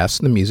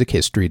podcast, the Music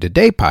History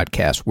Today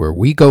podcast, where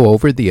we go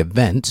over the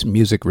events,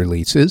 music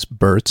releases,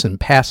 births, and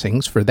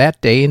passings for that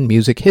day in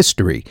music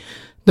history.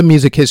 The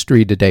Music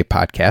History Today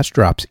podcast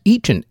drops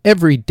each and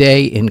every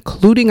day,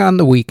 including on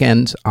the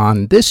weekends,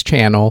 on this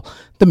channel,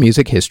 the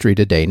Music History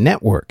Today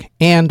Network,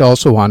 and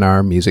also on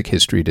our Music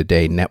History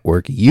Today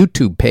Network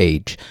YouTube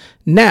page.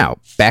 Now,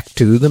 back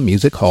to the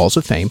Music Halls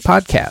of Fame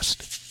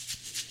podcast.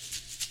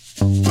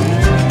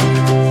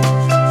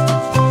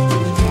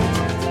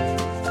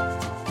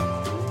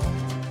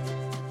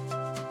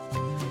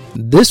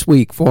 This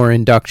week, for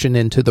induction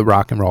into the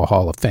Rock and Roll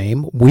Hall of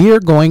Fame, we are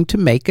going to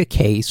make a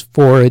case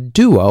for a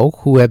duo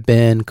who have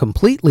been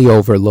completely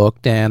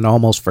overlooked and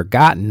almost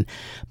forgotten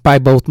by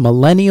both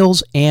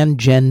millennials and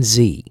Gen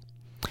Z.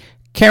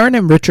 Karen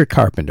and Richard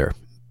Carpenter,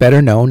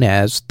 better known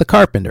as the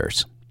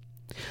Carpenters.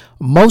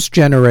 Most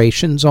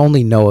generations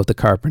only know of the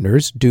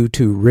Carpenters due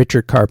to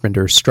Richard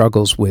Carpenter's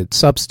struggles with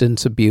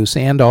substance abuse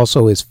and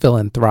also his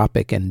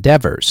philanthropic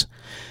endeavors.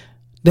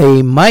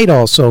 They might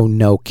also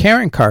know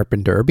Karen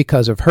Carpenter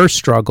because of her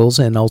struggles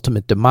and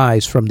ultimate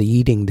demise from the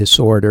eating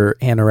disorder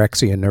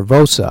anorexia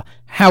nervosa.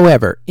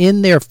 However,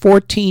 in their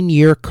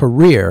 14-year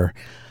career,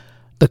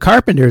 the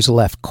Carpenters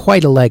left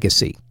quite a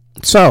legacy.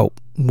 So,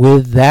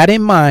 with that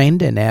in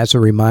mind, and as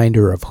a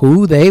reminder of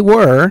who they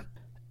were,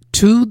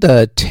 to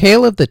the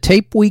tail of the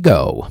tape we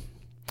go.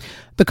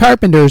 The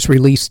Carpenters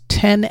released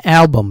 10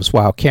 albums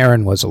while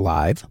Karen was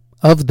alive.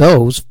 Of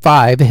those,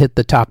 5 hit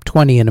the top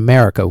 20 in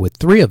America, with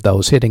 3 of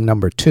those hitting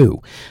number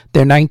 2.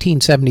 Their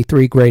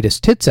 1973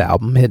 Greatest Hits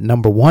album hit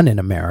number 1 in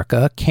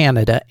America,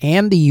 Canada,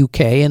 and the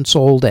UK, and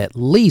sold at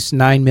least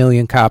 9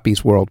 million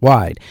copies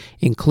worldwide,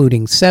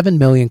 including 7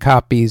 million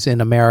copies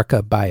in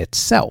America by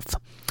itself.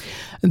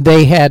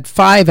 They had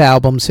 5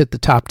 albums hit the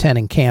top 10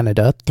 in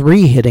Canada,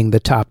 3 hitting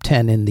the top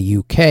 10 in the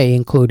UK,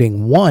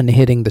 including 1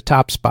 hitting the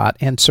top spot,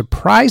 and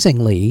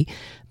surprisingly,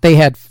 they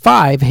had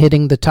 5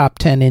 hitting the top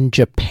 10 in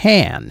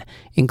Japan,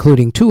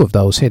 including 2 of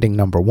those hitting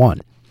number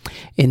 1.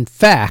 In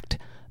fact,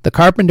 the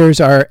Carpenters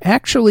are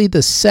actually the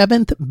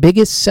 7th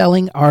biggest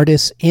selling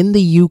artists in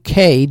the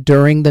UK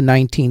during the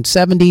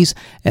 1970s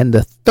and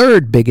the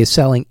 3rd biggest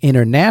selling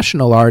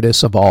international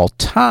artists of all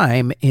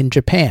time in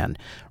Japan,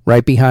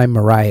 right behind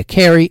Mariah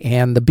Carey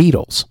and the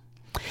Beatles.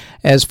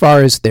 As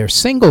far as their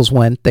singles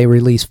went, they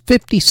released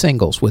 50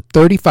 singles, with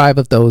 35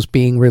 of those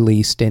being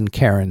released in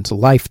Karen's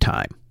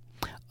lifetime.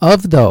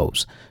 Of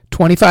those,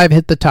 25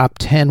 hit the top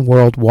 10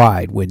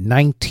 worldwide, with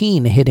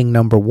 19 hitting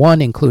number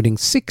 1, including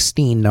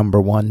 16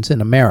 number 1s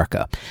in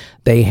America.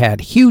 They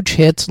had huge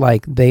hits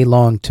like They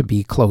Long to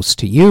Be Close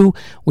to You,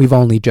 We've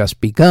Only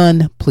Just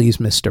Begun, Please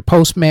Mr.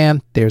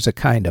 Postman, There's a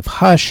Kind of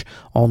Hush,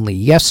 Only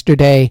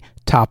Yesterday,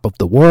 Top of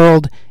the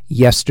World,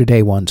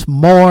 Yesterday Once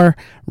More,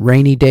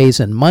 Rainy Days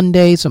and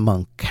Mondays,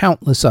 among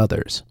countless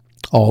others.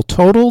 All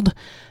totaled,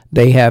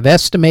 they have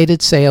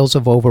estimated sales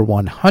of over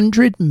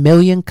 100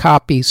 million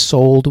copies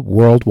sold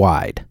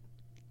worldwide.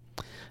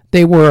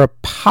 They were a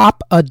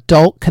pop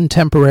adult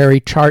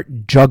contemporary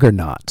chart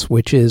juggernauts,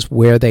 which is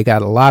where they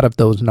got a lot of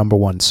those number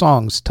 1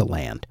 songs to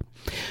land.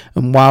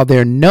 And while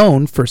they're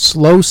known for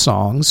slow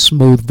songs,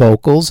 smooth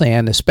vocals,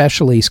 and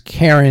especially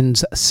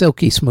Karen's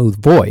silky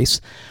smooth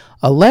voice,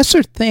 A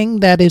lesser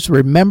thing that is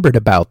remembered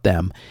about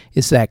them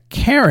is that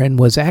Karen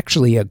was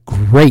actually a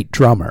great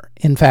drummer.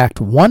 In fact,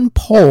 one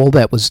poll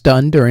that was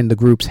done during the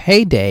group's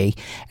heyday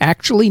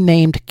actually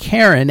named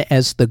Karen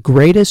as the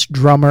greatest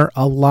drummer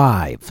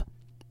alive.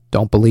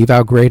 Don't believe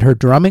how great her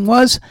drumming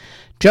was?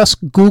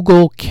 Just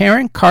Google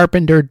Karen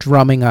Carpenter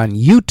drumming on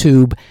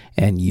YouTube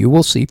and you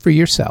will see for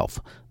yourself.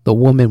 The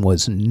woman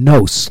was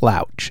no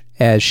slouch,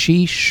 as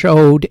she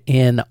showed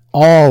in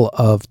all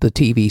of the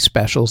TV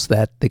specials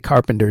that the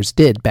Carpenters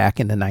did back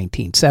in the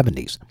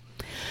 1970s.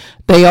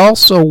 They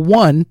also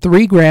won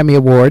 3 Grammy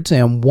Awards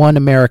and 1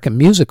 American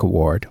Music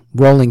Award.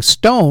 Rolling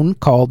Stone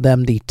called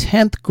them the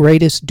 10th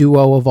greatest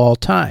duo of all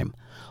time.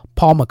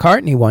 Paul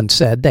McCartney once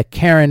said that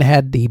Karen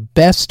had the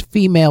best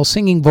female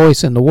singing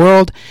voice in the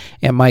world,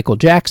 and Michael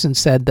Jackson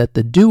said that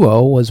the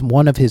duo was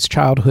one of his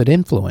childhood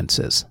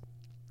influences.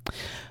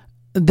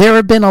 There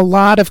have been a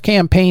lot of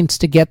campaigns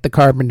to get the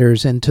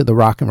Carpenters into the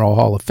Rock and Roll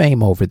Hall of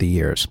Fame over the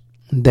years.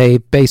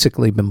 They've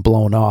basically been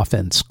blown off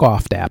and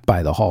scoffed at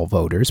by the Hall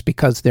voters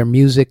because their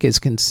music is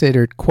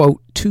considered, quote,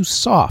 too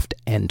soft,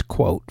 end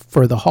quote,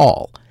 for the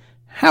Hall.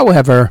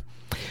 However,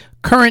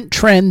 current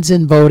trends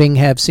in voting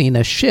have seen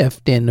a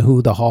shift in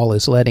who the Hall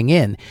is letting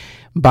in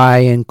by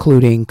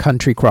including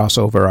country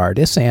crossover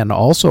artists and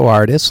also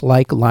artists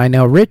like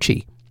Lionel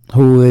Richie,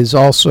 who is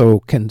also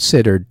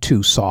considered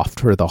too soft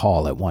for the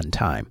Hall at one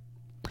time.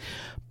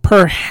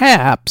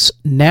 Perhaps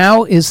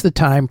now is the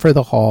time for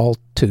the Hall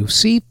to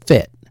see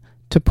fit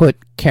to put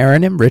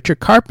Karen and Richard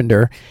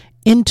Carpenter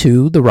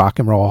into the Rock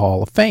and Roll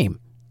Hall of Fame.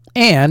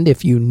 And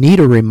if you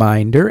need a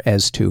reminder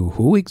as to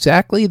who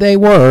exactly they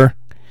were,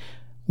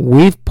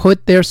 we've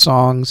put their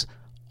songs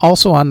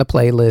also on the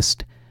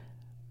playlist.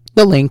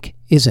 The link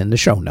is in the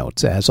show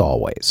notes, as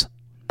always.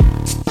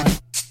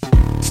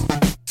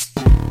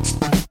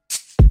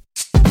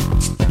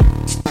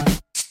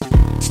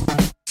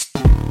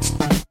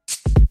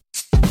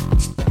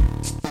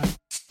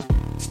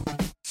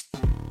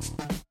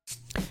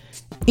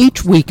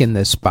 Each week in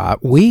this spot,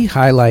 we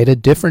highlight a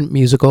different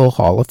musical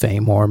Hall of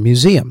Fame or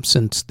museum,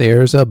 since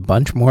there's a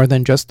bunch more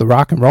than just the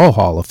Rock and Roll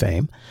Hall of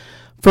Fame.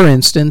 For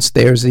instance,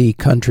 there's the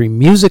Country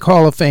Music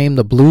Hall of Fame,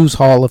 the Blues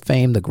Hall of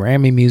Fame, the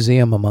Grammy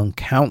Museum, among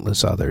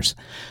countless others.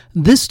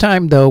 This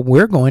time, though,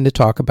 we're going to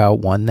talk about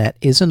one that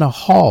isn't a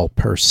hall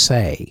per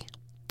se.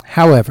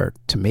 However,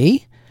 to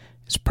me,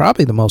 it's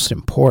probably the most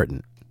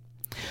important.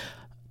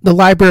 The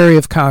Library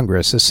of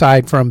Congress,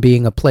 aside from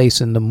being a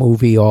place in the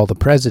movie All the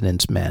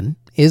President's Men,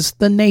 is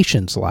the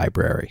nation's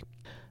library.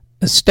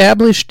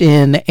 Established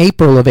in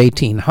April of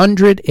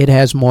 1800, it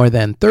has more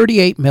than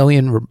 38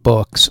 million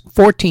books,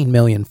 14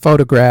 million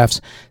photographs,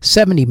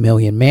 70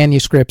 million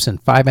manuscripts,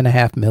 and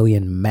 5.5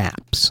 million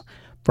maps.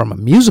 From a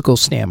musical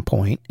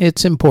standpoint,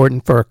 it's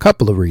important for a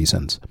couple of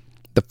reasons.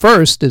 The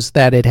first is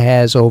that it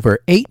has over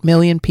 8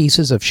 million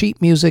pieces of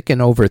sheet music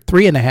and over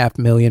 3.5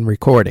 million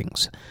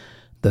recordings.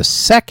 The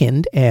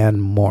second,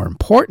 and more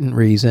important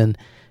reason,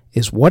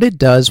 is what it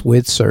does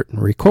with certain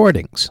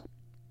recordings.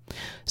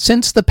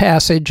 Since the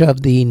passage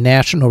of the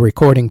National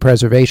Recording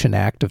Preservation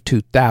Act of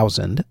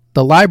 2000,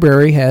 the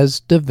library has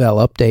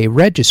developed a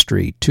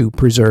registry to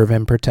preserve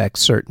and protect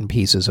certain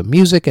pieces of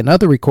music and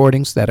other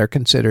recordings that are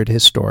considered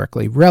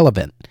historically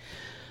relevant.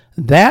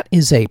 That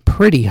is a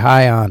pretty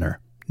high honor,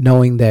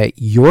 knowing that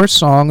your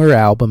song or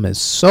album is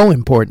so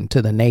important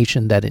to the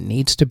nation that it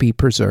needs to be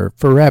preserved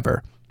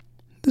forever.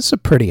 This is a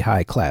pretty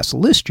high-class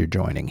list you're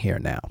joining here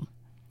now.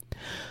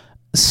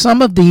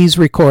 Some of these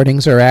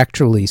recordings are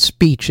actually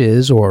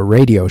speeches or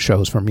radio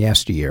shows from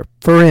yesteryear.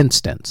 For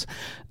instance,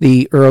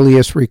 the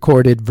earliest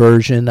recorded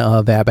version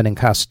of Abbott and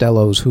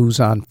Costello's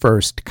Who's on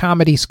First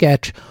comedy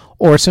sketch,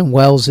 Orson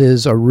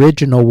Welles'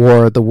 original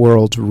War of the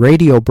Worlds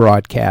radio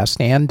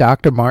broadcast, and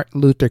Dr. Martin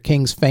Luther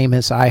King's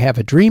famous I Have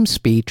a Dream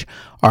speech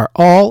are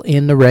all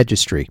in the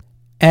registry,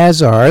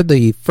 as are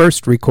the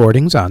first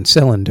recordings on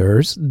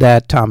cylinders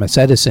that Thomas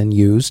Edison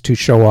used to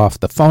show off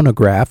the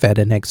phonograph at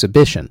an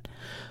exhibition.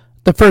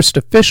 The first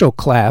official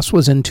class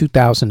was in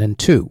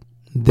 2002.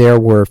 There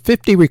were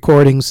 50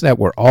 recordings that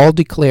were all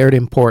declared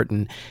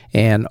important,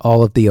 and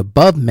all of the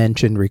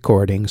above-mentioned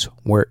recordings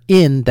were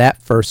in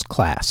that first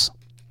class.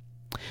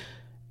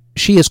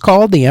 She is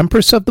called the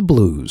Empress of the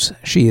Blues.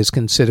 She is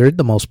considered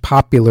the most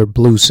popular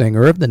blues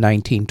singer of the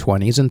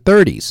 1920s and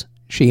 30s.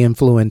 She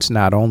influenced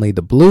not only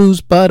the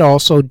blues, but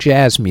also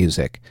jazz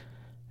music.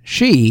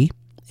 She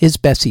is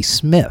Bessie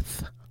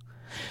Smith.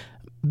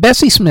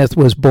 Bessie Smith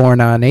was born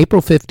on April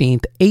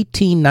 15,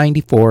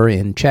 1894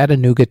 in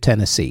Chattanooga,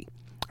 Tennessee.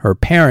 Her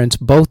parents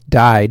both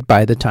died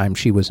by the time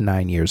she was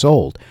 9 years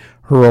old.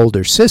 Her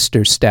older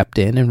sister stepped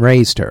in and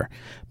raised her.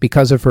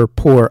 Because of her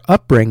poor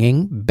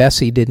upbringing,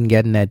 Bessie didn't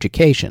get an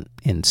education.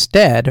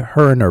 Instead,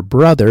 her and her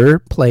brother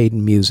played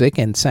music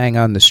and sang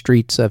on the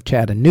streets of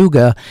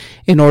Chattanooga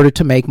in order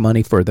to make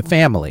money for the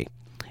family.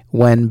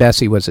 When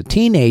Bessie was a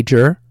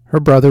teenager, her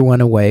brother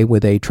went away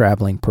with a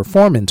traveling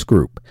performance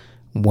group.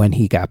 When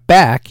he got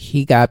back,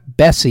 he got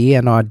Bessie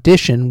an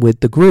audition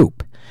with the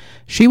group.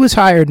 She was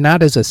hired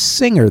not as a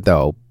singer,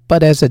 though,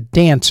 but as a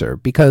dancer,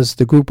 because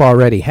the group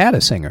already had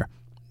a singer.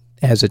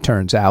 as it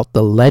turns out,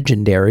 the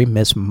legendary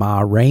Miss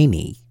Ma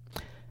Rainey.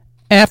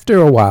 After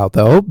a while,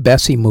 though,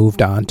 Bessie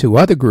moved on to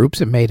other groups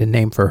and made a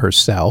name for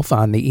herself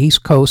on the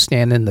East Coast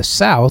and in the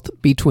South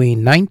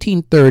between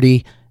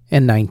 1930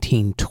 and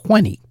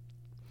 1920.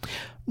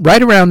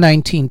 Right around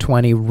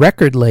 1920,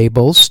 record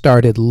labels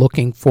started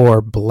looking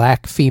for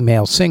black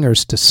female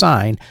singers to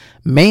sign,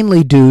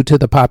 mainly due to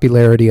the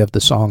popularity of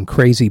the song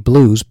Crazy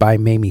Blues by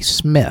Mamie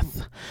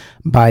Smith.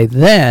 By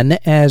then,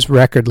 as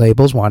record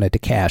labels wanted to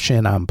cash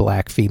in on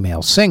black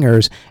female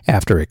singers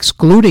after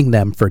excluding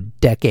them for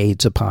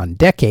decades upon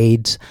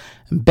decades,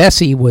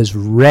 Bessie was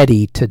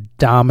ready to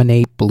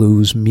dominate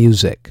blues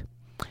music.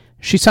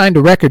 She signed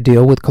a record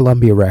deal with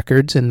Columbia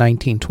Records in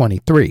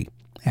 1923.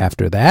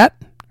 After that,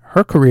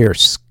 her career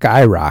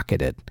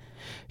skyrocketed.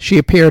 She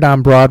appeared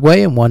on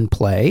Broadway in one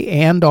play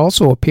and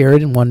also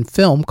appeared in one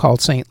film called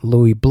St.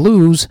 Louis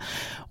Blues,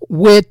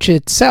 which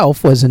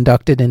itself was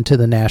inducted into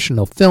the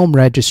National Film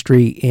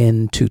Registry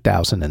in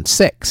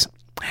 2006.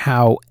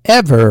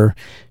 However,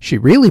 she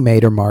really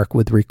made her mark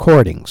with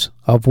recordings,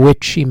 of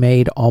which she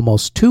made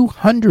almost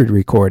 200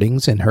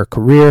 recordings in her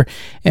career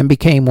and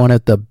became one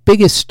of the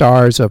biggest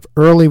stars of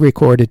early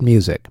recorded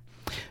music.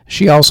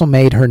 She also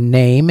made her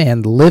name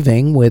and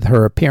living with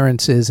her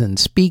appearances in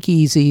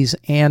speakeasies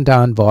and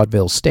on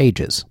vaudeville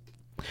stages.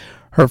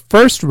 Her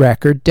first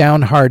record,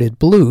 Downhearted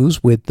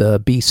Blues, with the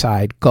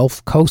B-side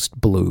Gulf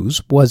Coast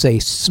Blues, was a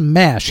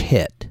smash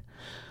hit.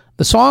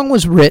 The song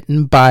was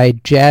written by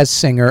jazz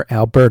singer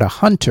Alberta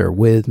Hunter,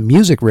 with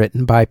music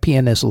written by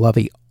pianist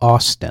Lovie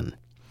Austin.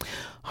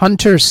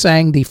 Hunter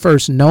sang the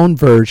first known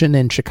version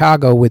in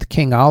Chicago with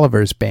King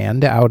Oliver's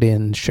band out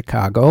in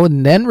Chicago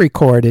and then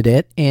recorded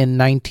it in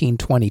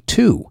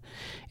 1922.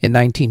 In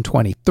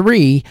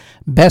 1923,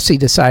 Bessie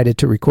decided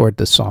to record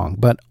the song,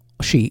 but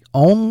she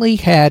only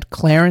had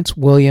Clarence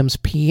Williams'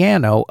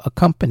 piano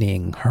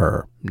accompanying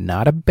her,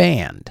 not a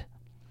band.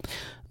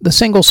 The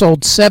single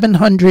sold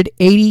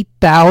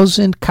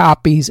 780,000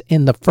 copies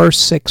in the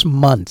first 6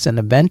 months and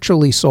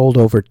eventually sold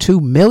over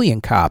 2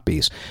 million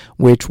copies,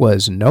 which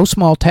was no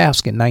small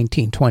task in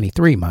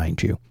 1923,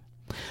 mind you.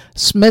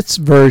 Smith's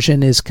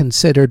version is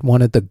considered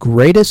one of the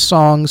greatest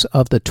songs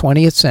of the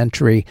 20th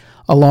century,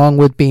 along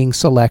with being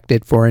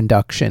selected for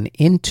induction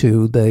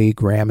into the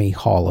Grammy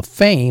Hall of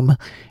Fame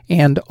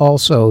and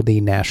also the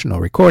National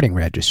Recording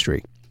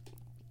Registry.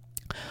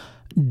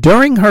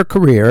 During her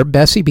career,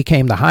 Bessie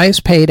became the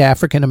highest-paid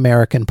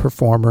African-American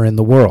performer in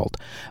the world,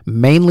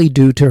 mainly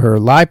due to her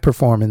live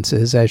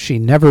performances, as she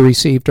never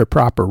received her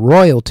proper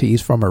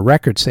royalties from her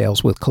record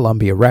sales with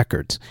Columbia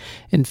Records.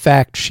 In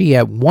fact, she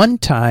at one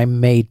time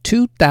made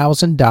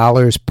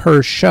 $2,000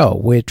 per show,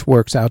 which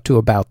works out to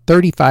about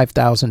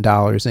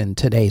 $35,000 in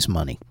today's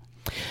money.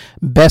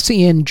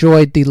 Bessie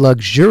enjoyed the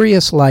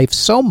luxurious life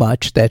so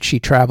much that she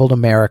traveled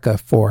America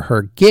for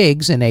her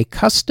gigs in a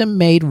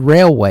custom-made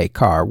railway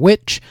car,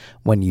 which,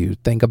 when you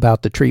think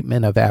about the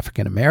treatment of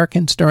African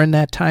Americans during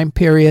that time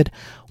period,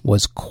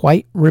 was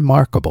quite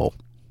remarkable.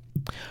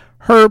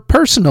 Her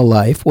personal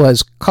life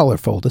was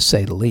colorful, to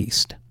say the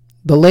least.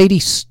 The lady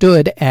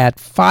stood at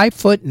 5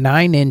 foot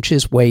 9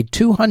 inches, weighed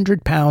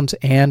 200 pounds,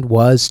 and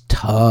was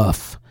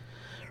tough.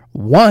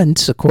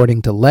 Once,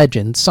 according to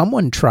legend,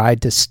 someone tried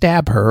to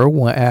stab her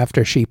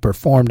after she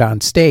performed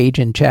on stage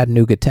in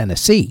Chattanooga,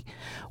 Tennessee.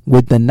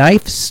 With the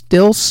knife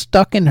still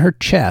stuck in her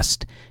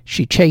chest,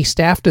 she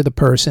chased after the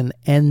person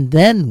and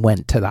then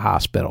went to the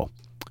hospital.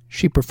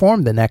 She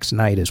performed the next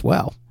night as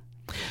well.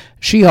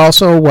 She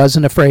also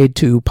wasn't afraid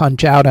to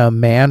punch out a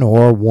man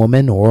or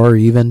woman or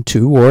even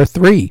 2 or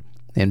 3.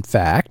 In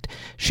fact,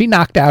 she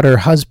knocked out her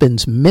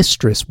husband's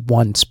mistress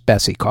once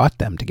Bessie caught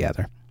them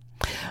together.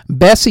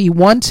 Bessie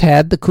once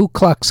had the Ku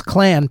Klux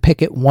Klan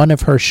picket one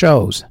of her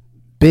shows.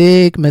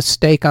 Big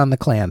mistake on the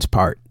Klan's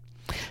part.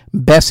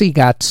 Bessie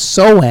got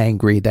so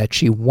angry that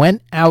she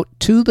went out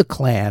to the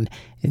Klan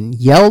and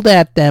yelled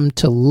at them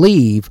to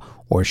leave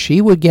or she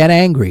would get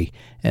angry,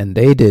 and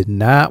they did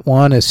not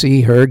want to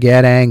see her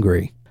get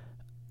angry.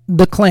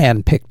 The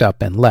Klan picked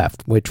up and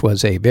left, which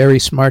was a very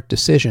smart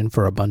decision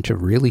for a bunch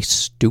of really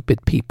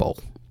stupid people.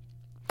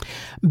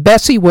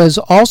 Bessie was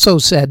also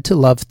said to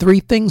love 3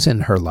 things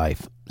in her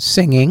life: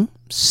 singing,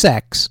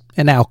 sex,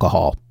 and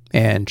alcohol,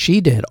 and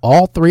she did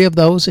all 3 of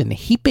those in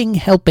heaping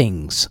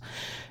helpings.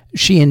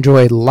 She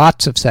enjoyed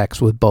lots of sex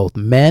with both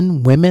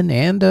men, women,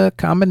 and a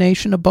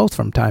combination of both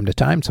from time to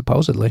time,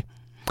 supposedly.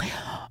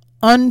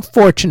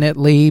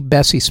 Unfortunately,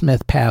 Bessie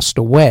Smith passed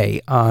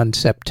away on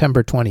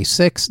September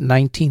 26,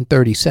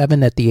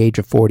 1937, at the age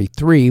of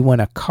 43, when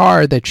a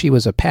car that she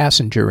was a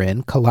passenger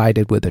in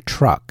collided with a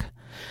truck.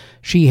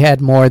 She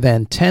had more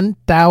than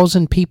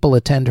 10,000 people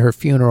attend her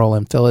funeral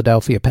in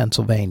Philadelphia,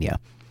 Pennsylvania.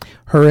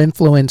 Her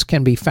influence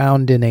can be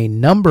found in a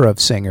number of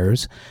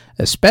singers,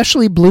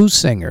 especially blues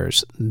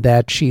singers,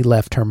 that she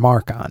left her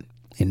mark on.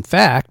 In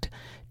fact,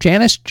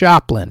 Janis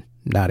Joplin,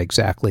 not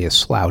exactly a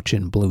slouch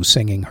in blues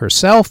singing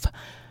herself,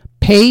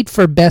 paid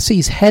for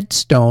Bessie's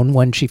headstone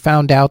when she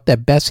found out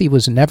that Bessie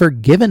was never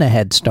given a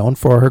headstone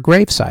for her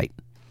gravesite.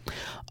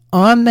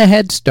 On the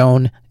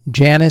headstone,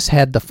 Janis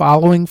had the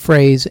following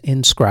phrase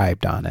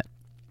inscribed on it: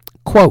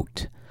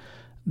 Quote,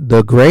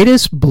 "The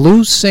greatest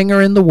blues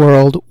singer in the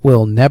world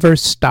will never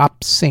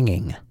stop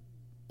singing."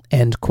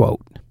 End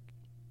quote.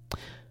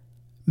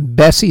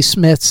 Bessie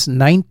Smith's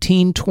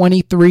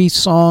 1923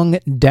 song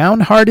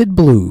Downhearted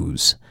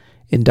Blues,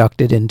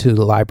 inducted into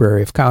the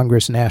Library of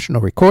Congress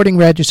National Recording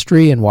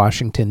Registry in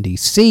Washington,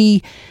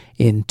 D.C.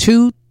 in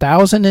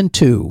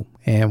 2002.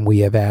 And we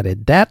have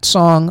added that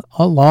song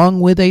along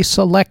with a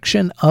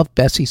selection of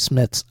Bessie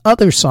Smith's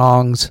other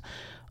songs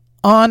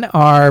on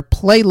our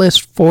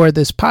playlist for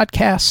this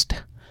podcast,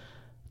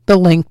 the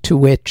link to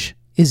which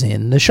is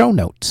in the show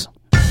notes.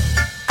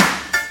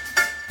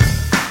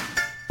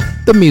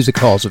 The Music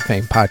Halls of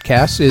Fame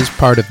podcast is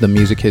part of the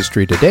Music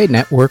History Today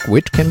network,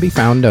 which can be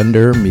found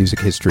under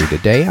Music History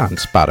Today on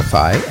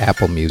Spotify,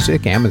 Apple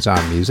Music,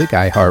 Amazon Music,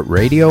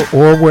 iHeartRadio,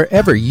 or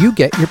wherever you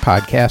get your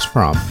podcasts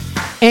from,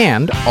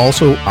 and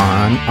also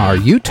on our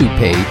YouTube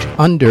page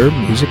under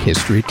Music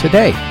History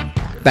Today.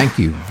 Thank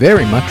you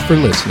very much for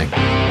listening.